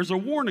beginning, there's a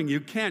warning.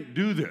 You can't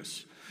do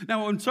this.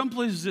 Now, in some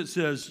places it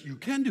says, you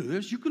can do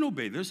this. You can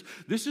obey this.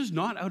 This is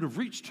not out of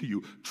reach to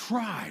you.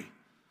 Try.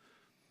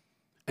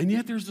 And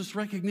yet there's this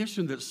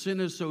recognition that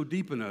sin is so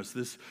deep in us,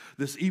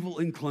 this evil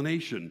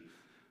inclination,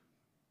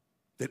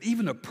 that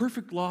even a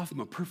perfect law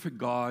from a perfect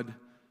God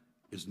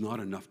is not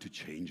enough to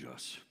change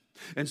us.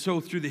 And so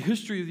through the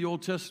history of the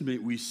Old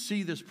Testament, we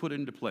see this put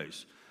into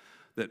place,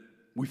 that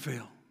we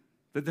fail,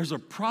 that there's a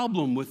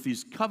problem with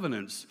these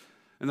covenants,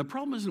 and the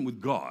problem isn't with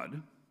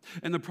God,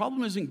 and the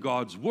problem isn't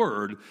God's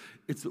word,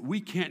 it's that we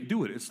can't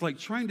do it. It's like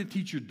trying to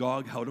teach your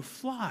dog how to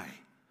fly.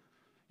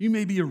 You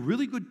may be a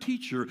really good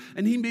teacher,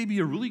 and he may be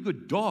a really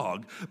good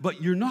dog,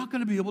 but you're not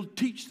going to be able to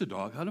teach the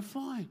dog how to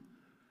fly.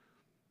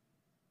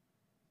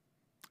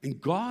 And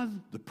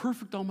God, the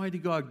perfect Almighty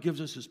God,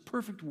 gives us his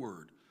perfect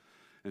word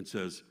and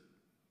says,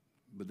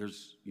 But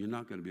you're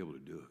not going to be able to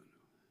do it.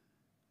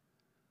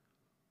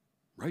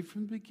 Right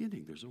from the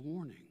beginning, there's a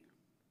warning.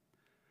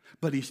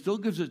 But he still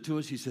gives it to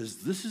us. He says,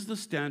 this is the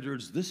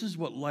standards. This is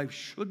what life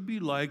should be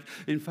like.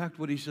 In fact,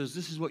 what he says,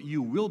 this is what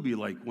you will be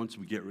like once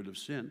we get rid of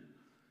sin.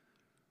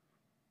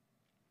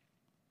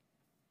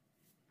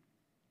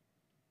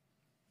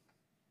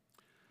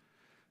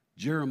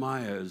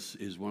 Jeremiah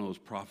is one of those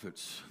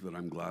prophets that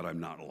I'm glad I'm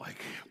not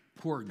like.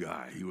 Poor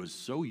guy. He was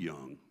so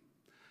young.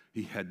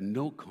 He had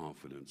no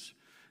confidence.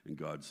 And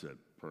God said,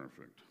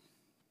 perfect.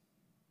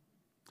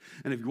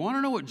 And if you want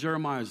to know what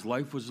Jeremiah's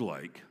life was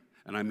like,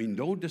 and I mean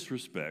no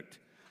disrespect,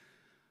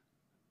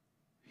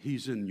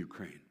 he's in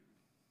Ukraine.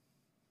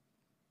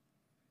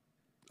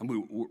 And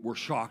we're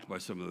shocked by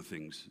some of the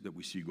things that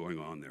we see going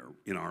on there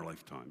in our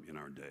lifetime, in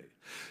our day.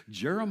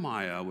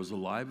 Jeremiah was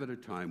alive at a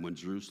time when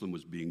Jerusalem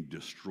was being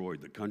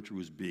destroyed. The country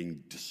was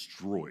being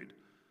destroyed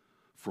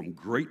from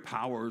great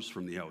powers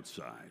from the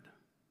outside.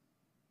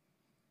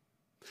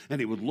 And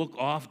he would look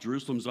off,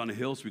 Jerusalem's on a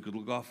hill, so we could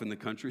look off in the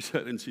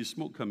countryside and see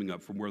smoke coming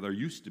up from where there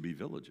used to be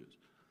villages.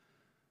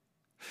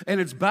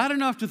 And it's bad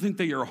enough to think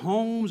that your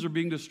homes are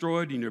being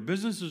destroyed and your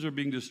businesses are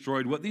being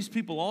destroyed. What these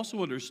people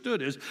also understood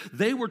is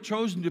they were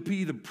chosen to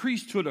be the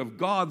priesthood of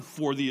God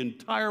for the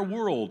entire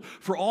world,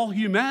 for all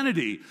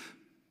humanity.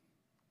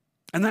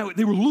 And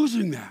they were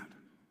losing that.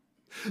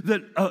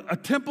 That a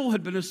temple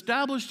had been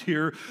established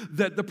here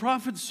that the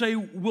prophets say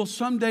will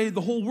someday,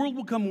 the whole world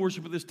will come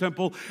worship at this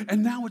temple,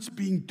 and now it's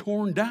being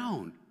torn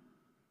down.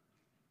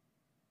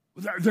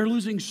 They're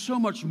losing so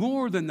much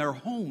more than their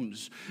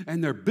homes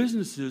and their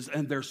businesses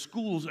and their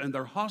schools and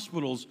their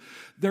hospitals.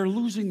 They're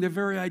losing their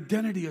very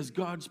identity as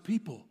God's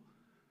people.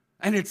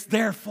 And it's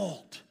their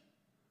fault.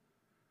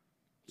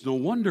 It's no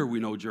wonder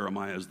we know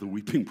Jeremiah as the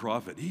weeping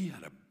prophet. He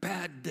had a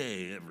bad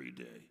day every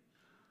day.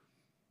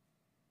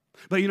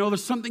 But you know,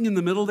 there's something in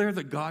the middle there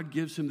that God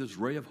gives him this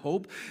ray of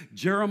hope.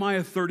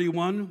 Jeremiah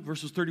 31,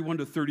 verses 31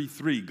 to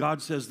 33,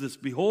 God says this,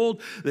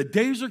 behold, the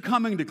days are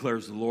coming,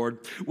 declares the Lord,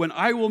 when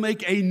I will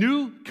make a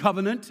new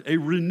covenant, a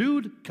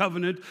renewed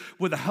covenant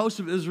with the house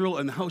of Israel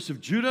and the house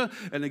of Judah.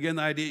 And again,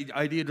 the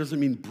idea doesn't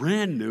mean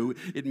brand new.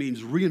 It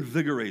means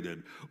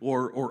reinvigorated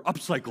or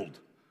upcycled,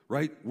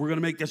 right? We're going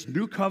to make this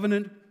new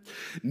covenant.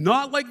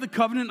 Not like the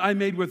covenant I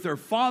made with their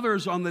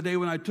fathers on the day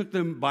when I took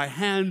them by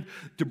hand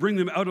to bring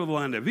them out of the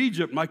land of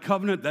Egypt, my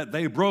covenant that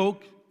they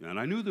broke, and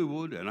I knew they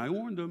would, and I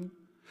warned them.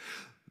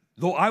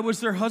 Though I was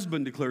their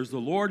husband, declares the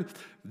Lord,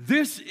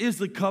 this is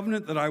the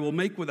covenant that I will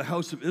make with the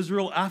house of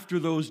Israel after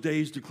those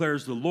days,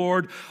 declares the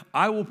Lord.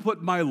 I will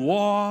put my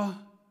law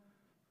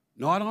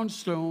not on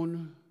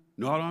stone,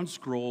 not on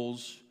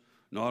scrolls,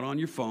 not on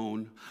your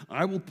phone.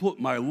 I will put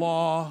my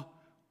law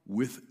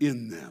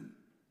within them.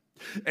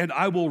 And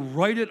I will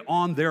write it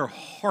on their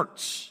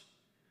hearts.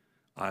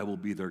 I will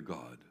be their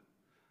God.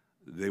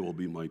 They will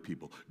be my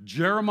people.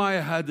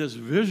 Jeremiah had this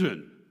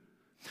vision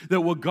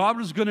that what God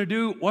was going to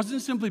do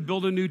wasn't simply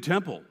build a new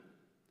temple,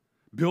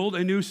 build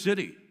a new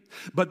city,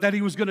 but that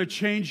he was going to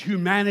change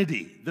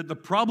humanity. That the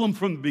problem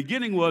from the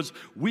beginning was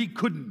we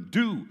couldn't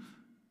do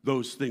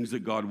those things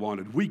that God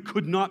wanted. We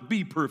could not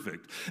be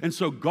perfect. And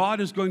so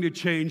God is going to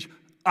change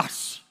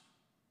us.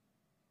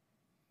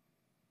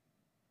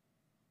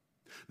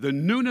 The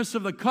newness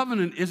of the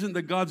covenant isn't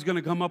that God's going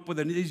to come up with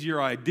an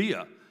easier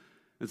idea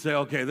and say,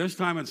 okay, this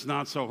time it's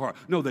not so hard.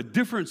 No, the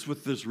difference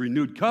with this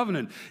renewed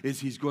covenant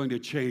is he's going to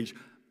change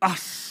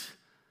us.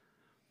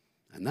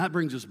 And that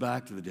brings us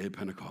back to the day of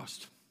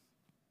Pentecost,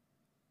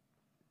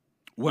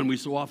 when we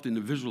so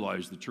often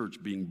visualize the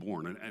church being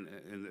born.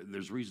 And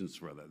there's reasons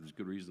for that. There's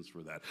good reasons for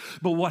that.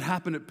 But what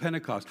happened at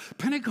Pentecost?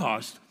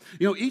 Pentecost,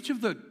 you know, each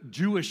of the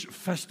Jewish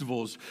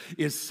festivals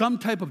is some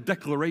type of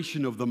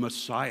declaration of the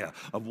Messiah,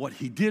 of what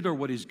he did or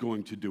what he's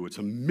going to do. It's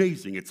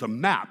amazing. It's a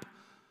map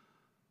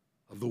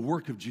of the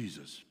work of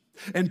Jesus.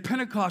 And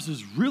Pentecost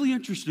is really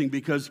interesting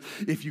because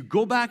if you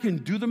go back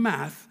and do the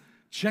math,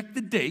 check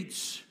the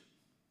dates,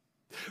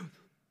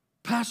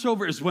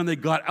 Passover is when they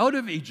got out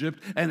of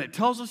Egypt, and it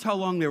tells us how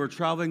long they were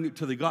traveling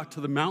until they got to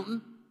the mountain.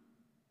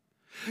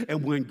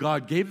 And when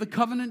God gave the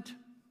covenant,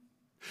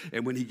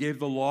 and when he gave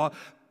the law,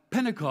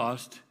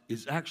 Pentecost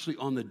is actually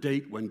on the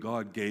date when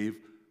God gave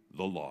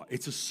the law.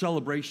 It's a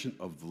celebration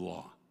of the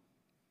law,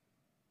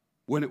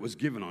 when it was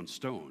given on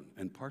stone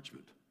and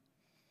parchment.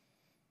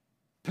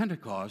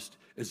 Pentecost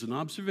is an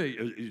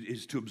observation,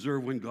 is to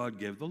observe when God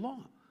gave the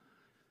law.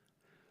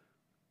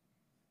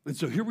 And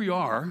so here we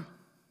are,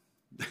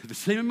 the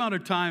same amount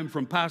of time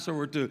from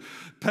Passover to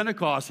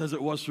Pentecost as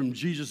it was from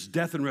Jesus'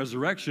 death and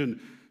resurrection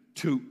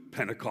to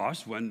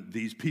Pentecost, when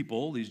these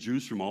people, these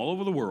Jews from all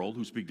over the world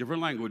who speak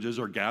different languages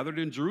are gathered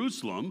in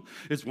Jerusalem.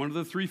 It's one of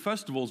the three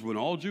festivals when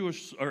all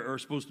Jewish are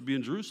supposed to be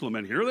in Jerusalem.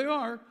 And here they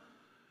are,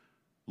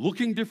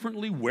 looking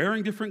differently,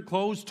 wearing different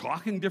clothes,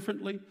 talking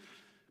differently,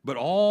 but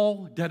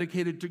all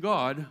dedicated to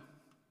God.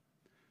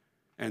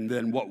 And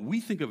then what we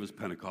think of as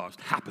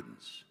Pentecost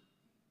happens.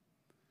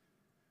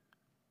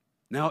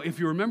 Now, if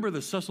you remember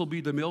the Cecil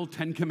B. DeMille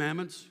 10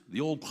 Commandments, the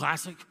old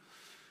classic,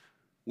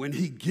 when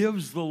he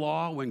gives the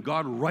law, when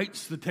God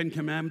writes the 10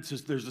 Commandments,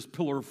 there's this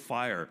pillar of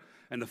fire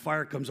and the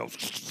fire comes out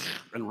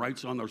and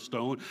writes on the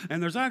stone.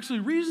 And there's actually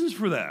reasons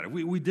for that. If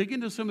we dig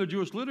into some of the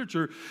Jewish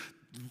literature,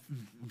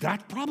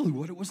 that's probably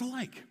what it was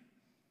like.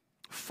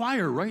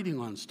 Fire writing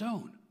on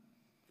stone.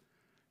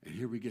 And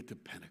here we get to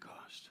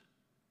Pentecost.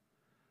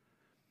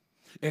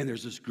 And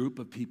there's this group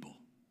of people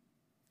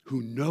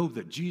who know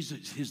that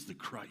Jesus is the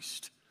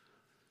Christ.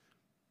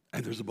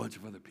 And there's a bunch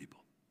of other people.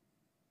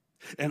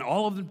 And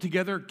all of them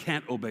together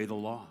can't obey the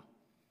law.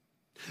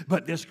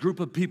 But this group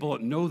of people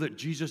that know that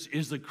Jesus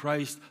is the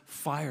Christ,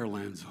 fire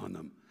lands on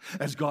them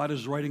as God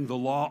is writing the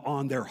law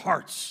on their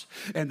hearts.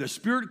 And the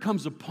Spirit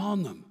comes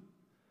upon them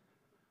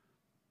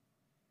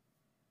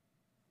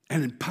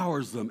and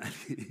empowers them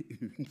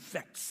and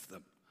infects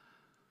them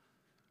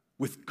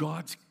with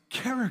God's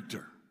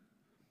character.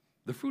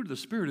 The fruit of the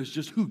Spirit is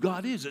just who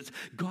God is. It's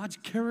God's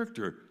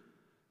character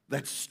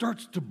that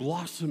starts to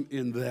blossom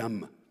in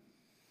them.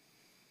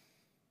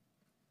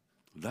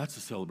 That's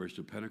the celebration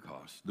of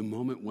Pentecost, the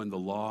moment when the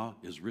law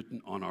is written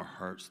on our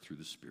hearts through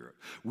the Spirit.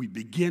 We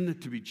begin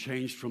to be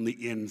changed from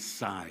the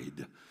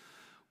inside.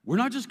 We're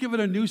not just given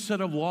a new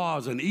set of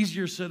laws, an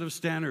easier set of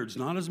standards,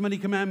 not as many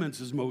commandments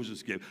as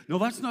Moses gave. No,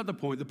 that's not the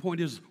point. The point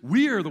is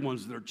we are the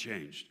ones that are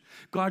changed.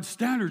 God's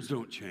standards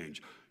don't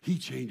change. He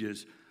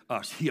changes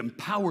us. He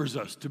empowers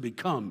us to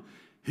become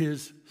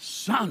his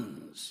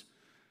sons,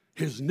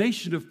 his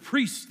nation of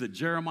priests that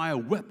Jeremiah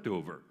wept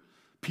over.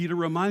 Peter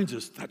reminds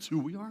us that's who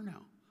we are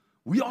now.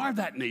 We are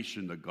that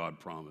nation that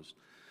God promised,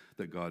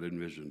 that God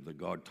envisioned, that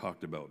God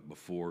talked about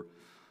before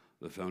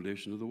the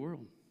foundation of the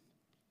world.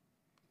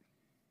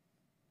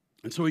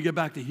 And so we get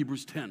back to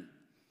Hebrews 10.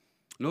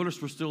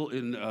 Notice we're still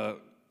in,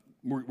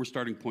 we're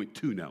starting point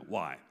 2 now.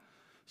 Why?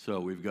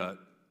 So we've got,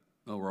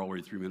 we're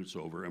already 3 minutes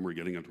over, and we're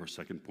getting into our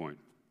second point.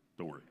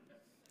 Don't worry.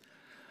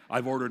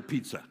 I've ordered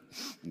pizza.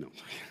 No.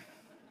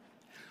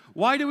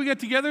 Why do we get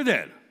together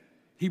then?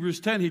 Hebrews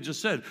 10, he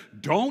just said,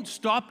 don't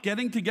stop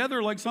getting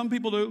together like some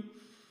people do.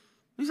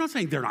 He's not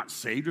saying they're not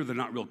saved or they're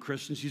not real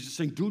Christians. He's just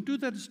saying, don't do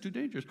that. It's too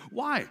dangerous.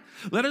 Why?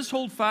 Let us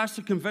hold fast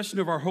the confession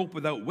of our hope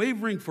without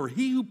wavering, for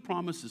he who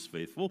promises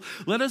faithful.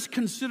 Let us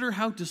consider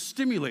how to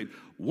stimulate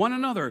one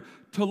another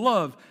to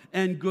love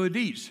and good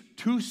deeds.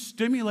 To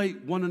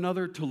stimulate one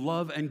another to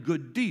love and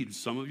good deeds.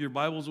 Some of your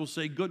Bibles will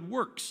say good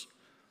works.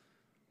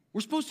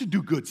 We're supposed to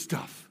do good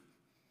stuff.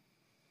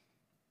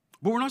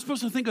 But we're not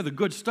supposed to think of the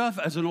good stuff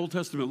as an Old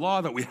Testament law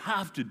that we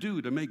have to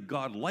do to make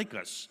God like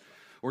us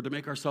or to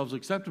make ourselves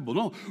acceptable.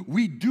 No,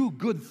 we do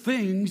good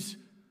things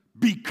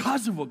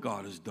because of what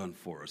God has done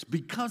for us,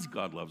 because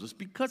God loves us,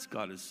 because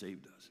God has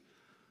saved us.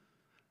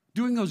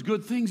 Doing those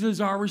good things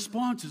is our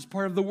response. It's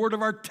part of the word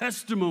of our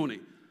testimony.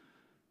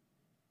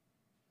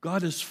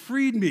 God has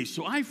freed me,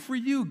 so I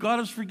free you. God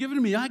has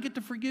forgiven me, I get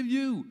to forgive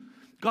you.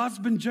 God's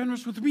been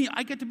generous with me,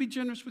 I get to be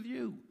generous with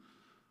you.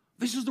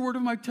 This is the word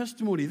of my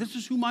testimony. This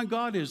is who my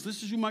God is.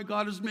 This is who my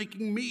God is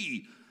making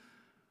me.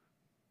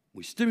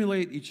 We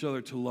stimulate each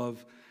other to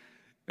love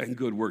and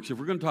good works. If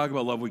we're going to talk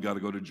about love, we got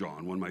to go to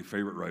John, one of my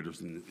favorite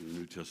writers in the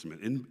New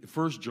Testament. In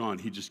 1 John,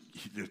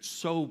 it's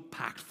so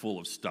packed full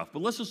of stuff.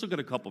 But let's just look at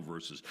a couple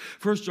verses.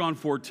 1 John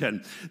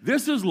 4:10.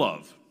 This is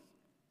love.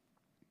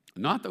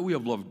 Not that we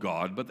have loved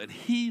God, but that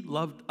he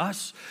loved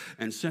us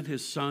and sent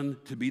his son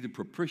to be the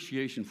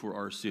propitiation for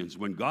our sins.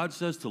 When God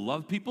says to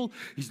love people,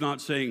 he's not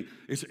saying,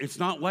 it's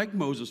not like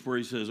Moses where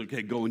he says,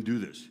 okay, go and do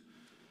this.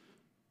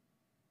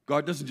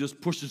 God doesn't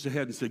just push us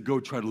ahead and say, go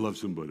try to love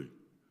somebody.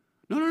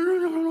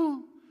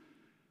 No.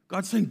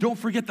 God's saying, don't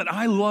forget that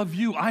I love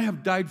you. I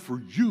have died for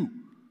you.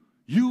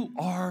 You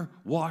are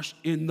washed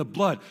in the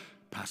blood.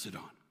 Pass it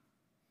on.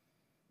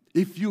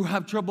 If you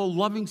have trouble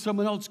loving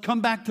someone else, come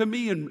back to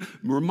me and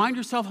remind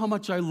yourself how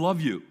much I love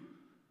you.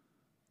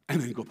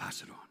 And then go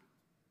pass it on.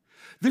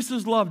 This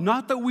is love,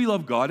 not that we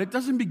love God. It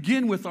doesn't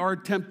begin with our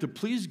attempt to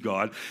please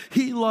God.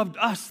 He loved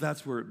us.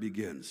 That's where it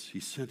begins. He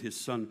sent his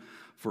son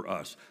for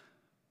us.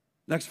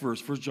 Next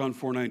verse, 1 John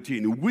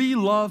 4:19. We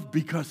love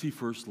because he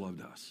first loved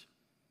us.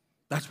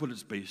 That's what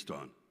it's based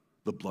on,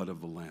 the blood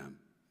of the Lamb.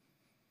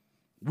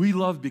 We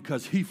love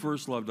because he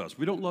first loved us.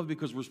 We don't love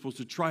because we're supposed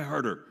to try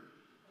harder.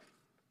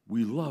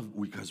 We love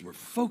because we're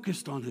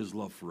focused on his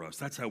love for us.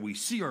 That's how we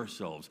see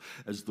ourselves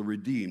as the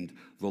redeemed,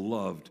 the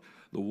loved,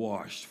 the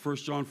washed. 1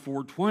 John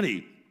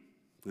 4:20.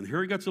 And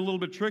here it gets a little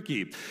bit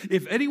tricky.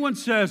 If anyone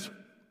says,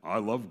 I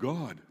love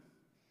God,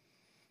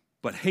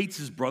 but hates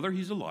his brother,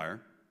 he's a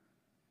liar.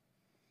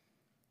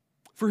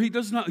 For he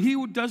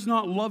who does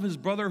not love his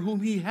brother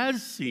whom he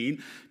has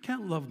seen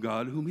can't love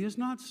God whom he has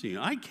not seen.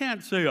 I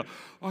can't say,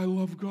 I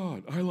love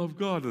God,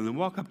 and then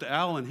walk up to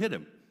Al and hit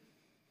him.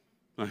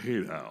 I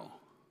hate Al.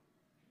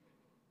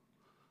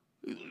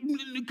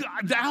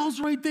 God,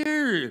 Al's right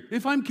there.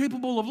 If I'm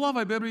capable of love,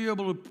 I better be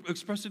able to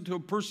express it to a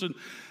person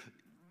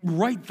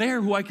right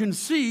there who I can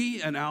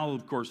see. And Al,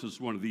 of course, is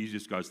one of the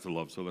easiest guys to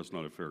love, so that's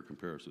not a fair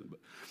comparison. But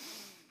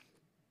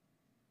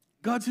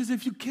God says,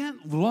 if you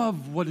can't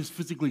love what is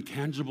physically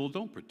tangible,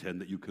 don't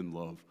pretend that you can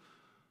love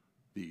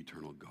the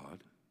eternal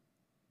God.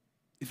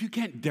 If you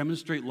can't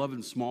demonstrate love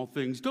in small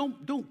things,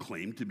 don't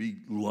claim to be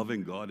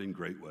loving God in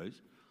great ways.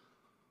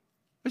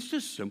 It's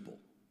just simple.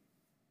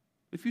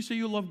 If you say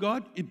you love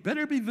God, it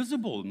better be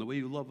visible in the way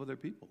you love other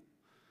people,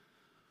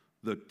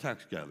 the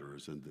tax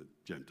gatherers and the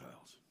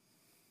Gentiles.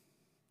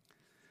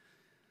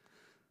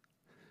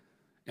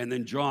 And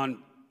then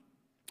John,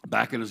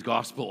 back in his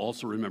gospel,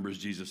 also remembers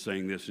Jesus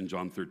saying this in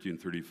John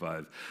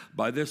 13:35.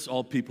 By this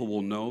all people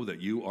will know that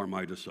you are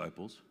my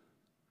disciples,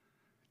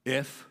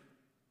 if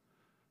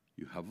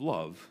you have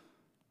love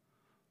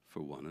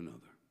for one another.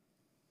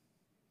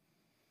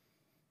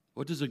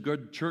 What does a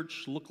good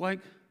church look like?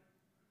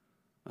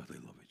 Oh, they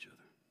love each other.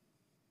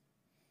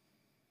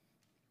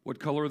 What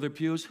color are their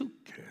pews? Who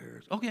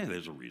cares? Okay,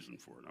 there's a reason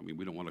for it. I mean,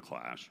 we don't want to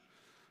clash.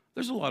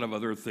 There's a lot of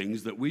other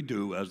things that we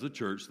do as the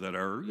church that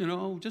are,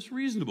 just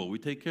reasonable. We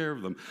take care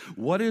of them.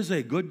 What is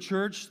a good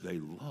church? They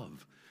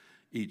love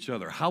each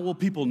other. How will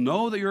people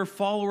know that you're a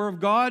follower of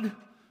God?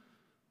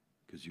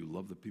 Because you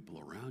love the people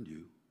around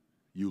you.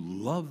 You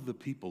love the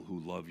people who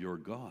love your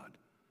God.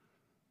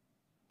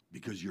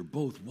 Because you're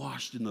both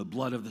washed in the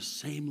blood of the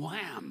same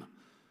Lamb.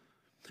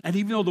 And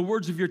even though the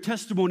words of your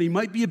testimony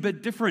might be a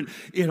bit different,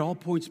 it all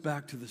points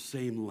back to the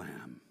same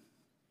Lamb.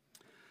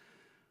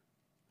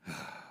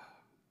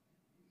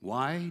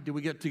 Why do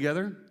we get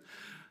together?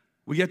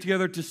 We get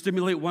together to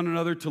stimulate one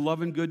another to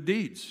love and good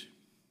deeds.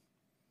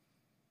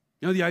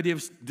 You know the idea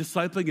of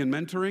discipling and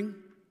mentoring?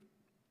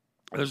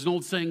 There's an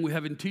old saying we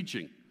have in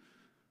teaching.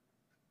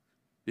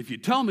 If you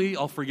tell me,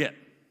 I'll forget.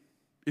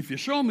 If you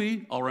show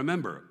me, I'll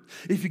remember.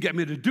 If you get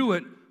me to do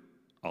it,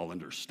 I'll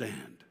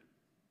understand.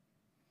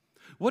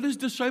 What is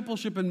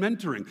discipleship and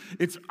mentoring?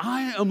 It's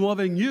I am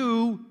loving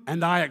you,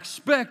 and I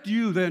expect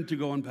you then to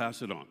go and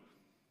pass it on.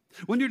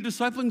 When you're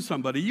discipling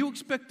somebody, you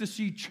expect to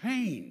see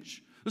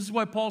change. This is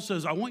why Paul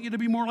says, I want you to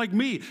be more like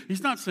me.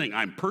 He's not saying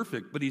I'm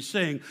perfect, but he's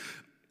saying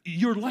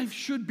your life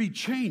should be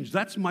changed.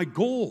 That's my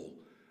goal.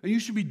 And you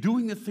should be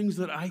doing the things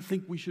that I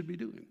think we should be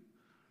doing.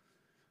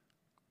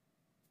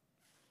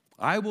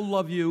 I will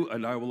love you,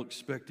 and I will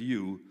expect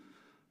you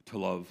to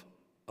love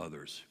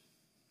others.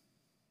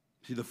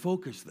 See, the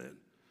focus then,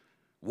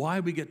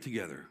 why we get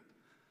together,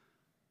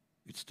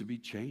 it's to be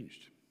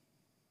changed.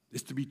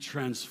 It's to be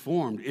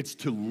transformed. It's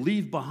to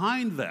leave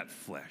behind that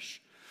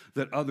flesh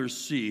that others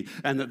see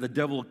and that the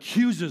devil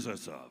accuses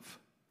us of.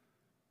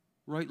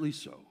 Rightly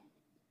so.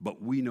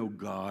 But we know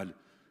God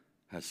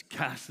has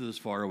cast it as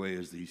far away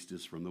as the east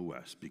is from the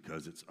west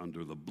because it's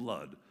under the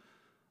blood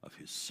of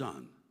his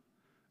Son.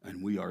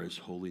 And we are his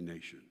holy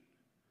nation,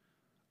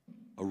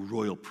 a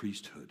royal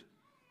priesthood.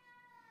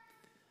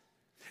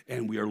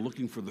 And we are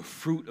looking for the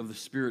fruit of the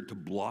Spirit to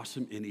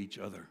blossom in each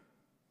other.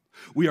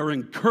 We are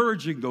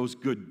encouraging those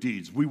good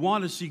deeds. We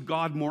want to see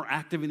God more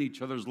active in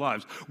each other's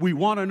lives. We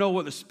want to know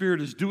what the Spirit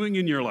is doing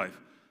in your life.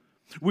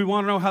 We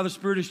want to know how the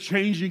Spirit is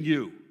changing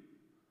you.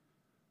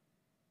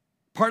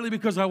 Partly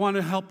because I want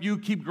to help you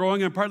keep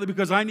growing, and partly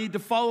because I need to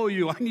follow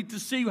you. I need to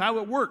see how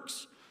it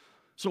works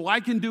so I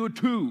can do it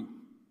too.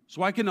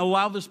 So I can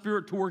allow the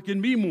Spirit to work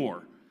in me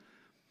more.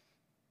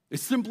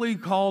 It's simply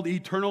called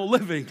eternal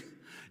living.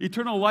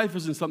 Eternal life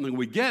isn't something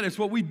we get. It's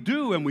what we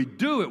do, and we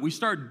do it. We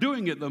start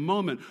doing it the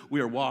moment we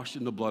are washed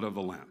in the blood of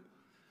the Lamb.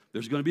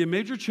 There's going to be a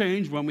major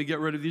change when we get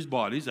rid of these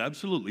bodies,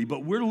 absolutely,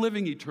 but we're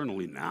living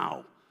eternally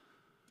now.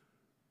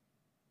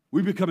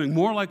 We're becoming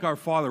more like our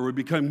Father. We're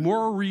becoming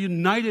more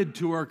reunited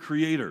to our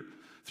Creator.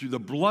 Through the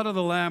blood of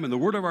the Lamb and the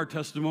word of our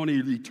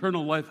testimony, the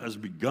eternal life has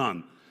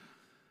begun,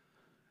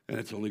 and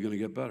it's only going to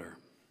get better.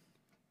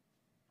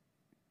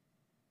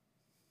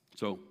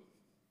 So,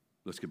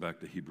 let's get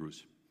back to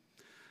Hebrews.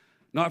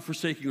 Not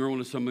forsaking our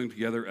own assembling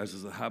together, as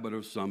is the habit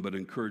of some, but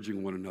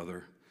encouraging one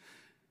another.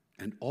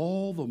 And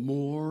all the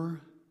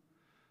more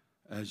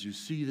as you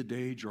see the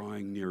day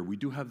drawing near. We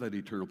do have that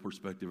eternal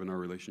perspective in our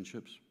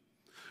relationships.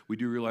 We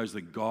do realize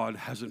that God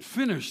hasn't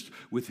finished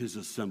with his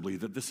assembly,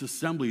 that this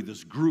assembly,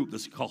 this group,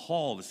 this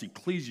kahal, this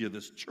ecclesia,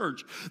 this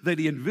church that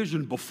he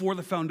envisioned before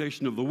the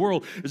foundation of the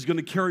world is going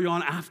to carry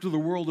on after the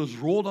world is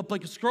rolled up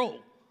like a scroll.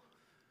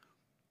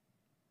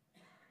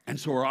 And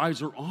so our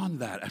eyes are on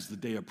that as the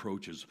day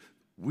approaches.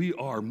 We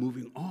are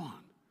moving on.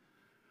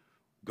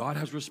 God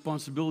has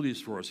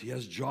responsibilities for us. He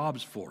has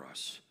jobs for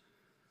us.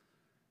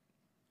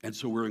 And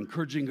so we're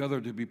encouraging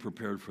others to be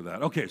prepared for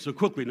that. Okay, so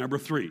quickly, number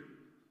 3.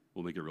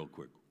 We'll make it real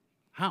quick.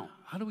 How?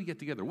 How do we get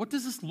together? What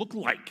does this look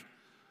like?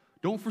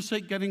 Don't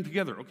forsake getting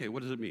together. Okay,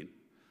 what does it mean?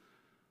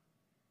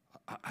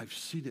 I've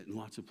seen it in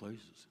lots of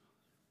places.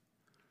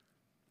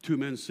 2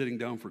 men sitting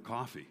down for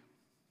coffee.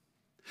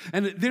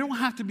 And they don't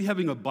have to be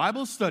having a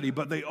Bible study,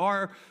 but they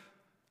are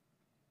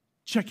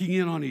checking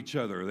in on each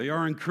other. They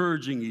are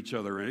encouraging each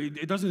other.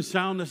 It doesn't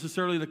sound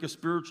necessarily like a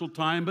spiritual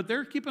time, but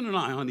they're keeping an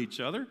eye on each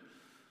other.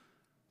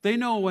 They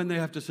know when they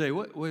have to say,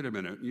 wait a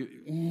minute,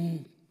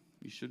 you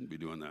shouldn't be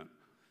doing that.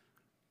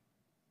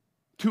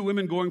 2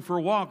 women going for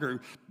a walk or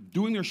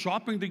doing their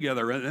shopping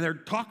together, and they're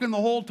talking the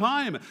whole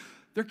time.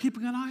 They're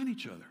keeping an eye on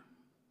each other.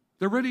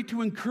 They're ready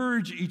to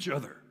encourage each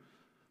other.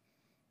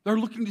 They're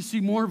looking to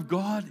see more of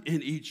God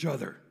in each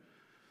other.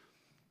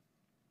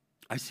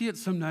 I see it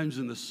sometimes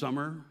in the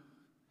summer,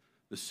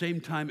 the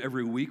same time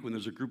every week when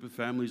there's a group of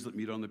families that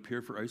meet on the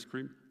pier for ice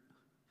cream.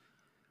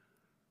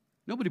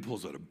 Nobody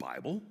pulls out a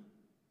Bible.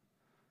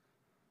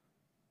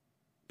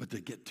 but they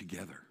get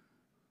together.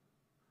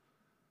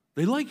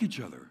 They like each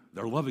other.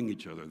 They're loving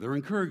each other. They're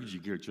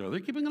encouraging each other. They're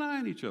keeping an eye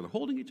on each other,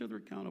 holding each other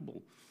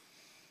accountable.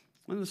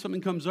 When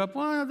something comes up,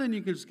 well, then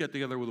you can just get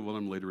together with one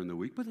of them later in the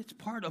week, but it's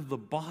part of the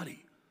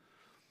body.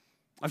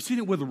 I've seen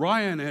it with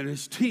Ryan and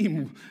his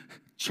team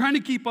trying to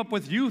keep up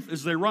with youth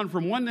as they run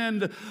from one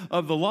end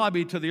of the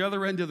lobby to the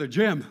other end of the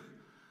gym.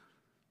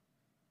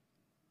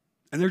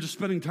 And they're just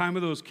spending time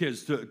with those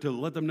kids to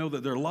let them know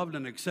that they're loved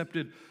and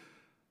accepted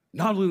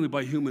not only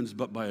by humans,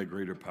 but by a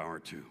greater power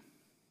too.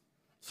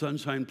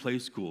 Sunshine Play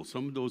School.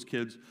 Some of those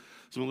kids,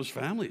 some of those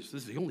families,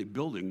 this is the only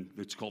building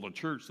that's called a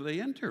church that they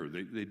enter.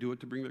 They do it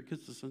to bring their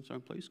kids to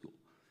Sunshine Play School.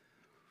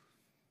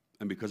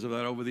 And because of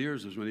that, over the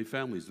years, there's many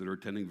families that are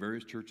attending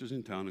various churches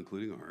in town,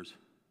 including ours,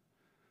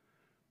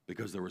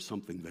 because there was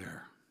something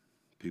there.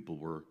 People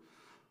were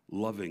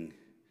loving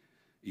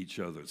each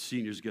other.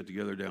 Seniors get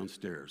together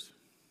downstairs.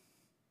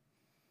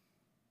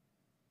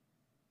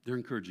 They're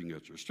encouraging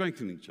each other,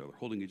 strengthening each other,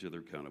 holding each other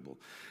accountable.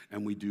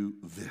 And we do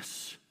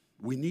this.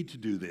 We need to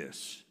do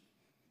this.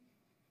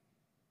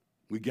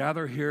 We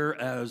gather here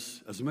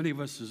as many of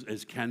us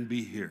as can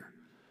be here.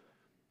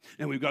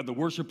 And we've got the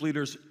worship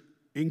leaders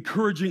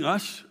encouraging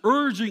us,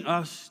 urging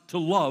us to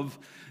love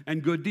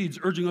and good deeds,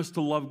 urging us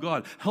to love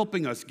God,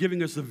 helping us,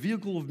 giving us a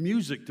vehicle of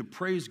music to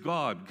praise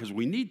God, because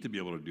we need to be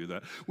able to do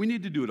that. We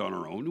need to do it on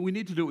our own. We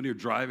need to do it when you're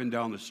driving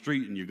down the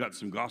street and you've got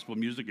some gospel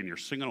music and you're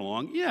singing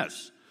along.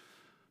 Yes,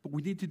 but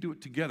we need to do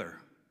it together.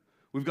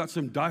 We've got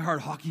some diehard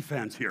hockey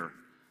fans here.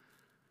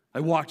 I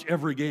watch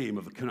every game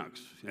of the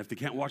Canucks. If they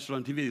can't watch it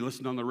on TV, they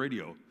listen on the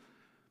radio.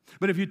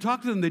 But if you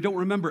talk to them, they don't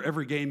remember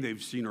every game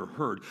they've seen or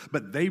heard,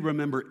 but they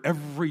remember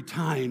every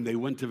time they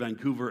went to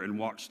Vancouver and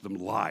watched them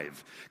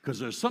live, because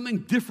there's something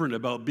different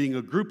about being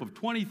a group of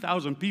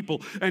 20,000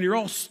 people and you're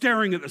all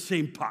staring at the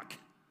same puck.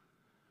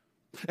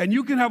 And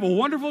you can have a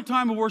wonderful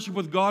time of worship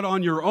with God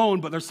on your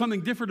own, but there's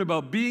something different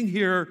about being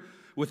here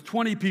with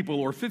 20 people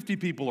or 50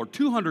 people or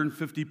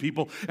 250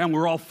 people, and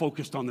we're all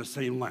focused on the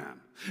same Lamb.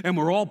 And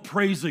we're all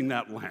praising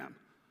that Lamb.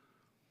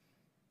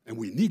 And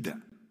we need that.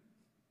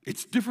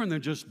 It's different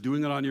than just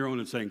doing it on your own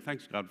and saying,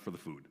 thanks, God, for the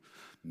food.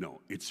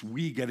 No, it's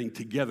we getting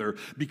together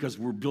because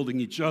we're building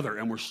each other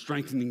and we're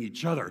strengthening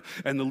each other.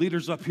 And the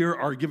leaders up here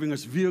are giving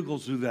us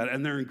vehicles to do that,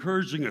 and they're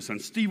encouraging us.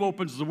 And Steve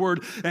opens the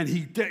Word, and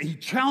he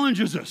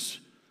challenges us.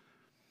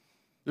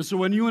 And so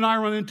when you and I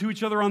run into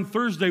each other on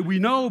Thursday, we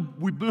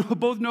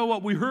both know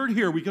what we heard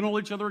here. We can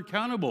hold each other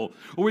accountable,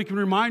 or we can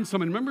remind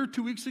someone. Remember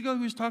 2 weeks ago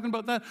he was talking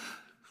about that?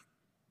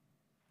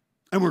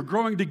 And we're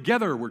growing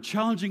together. We're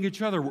challenging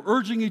each other. We're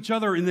urging each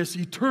other in this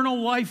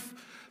eternal life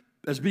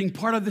as being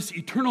part of this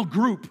eternal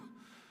group,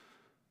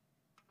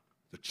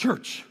 the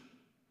church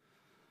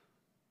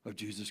of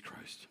Jesus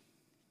Christ.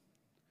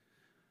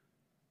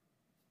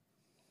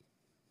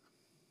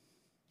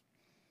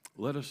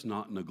 Let us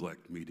not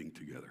neglect meeting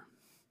together.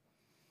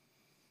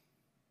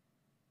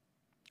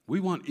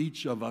 We want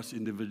each of us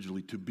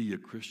individually to be a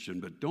Christian,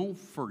 but don't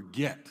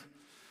forget,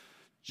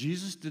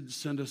 Jesus didn't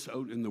send us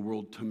out in the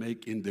world to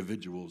make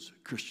individuals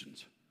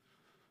Christians,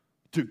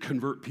 to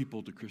convert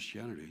people to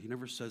Christianity. He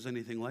never says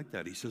anything like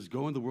that. He says,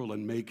 go in the world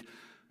and make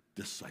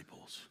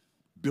disciples,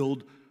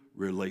 build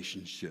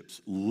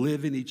relationships,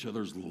 live in each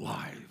other's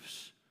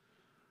lives.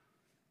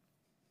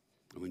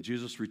 And when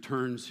Jesus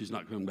returns, he's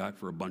not coming back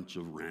for a bunch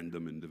of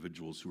random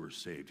individuals who are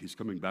saved. He's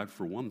coming back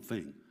for one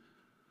thing: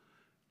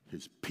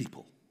 his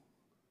people,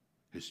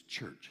 his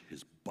church,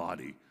 his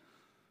body,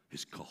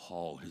 his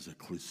kahal, his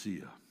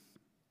ecclesia.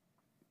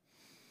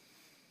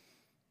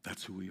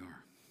 That's who we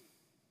are.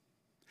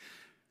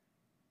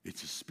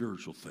 It's a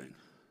spiritual thing.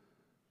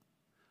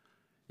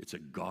 It's a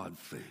God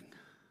thing.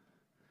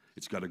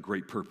 It's got a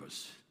great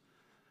purpose,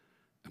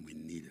 and we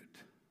need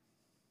it.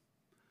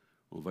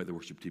 We'll invite the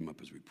worship team up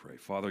as we pray.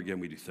 Father,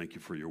 again, we do thank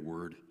you for your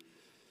word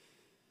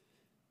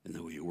and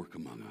the way you work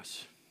among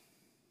us.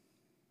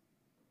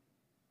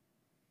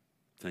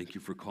 Thank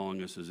you for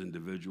calling us as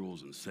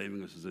individuals and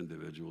saving us as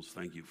individuals.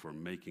 Thank you for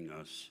making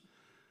us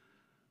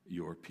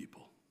your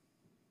people.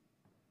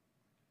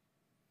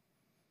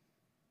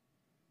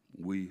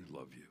 We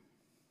love you.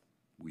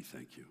 We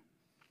thank you.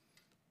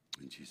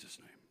 In Jesus'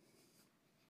 name.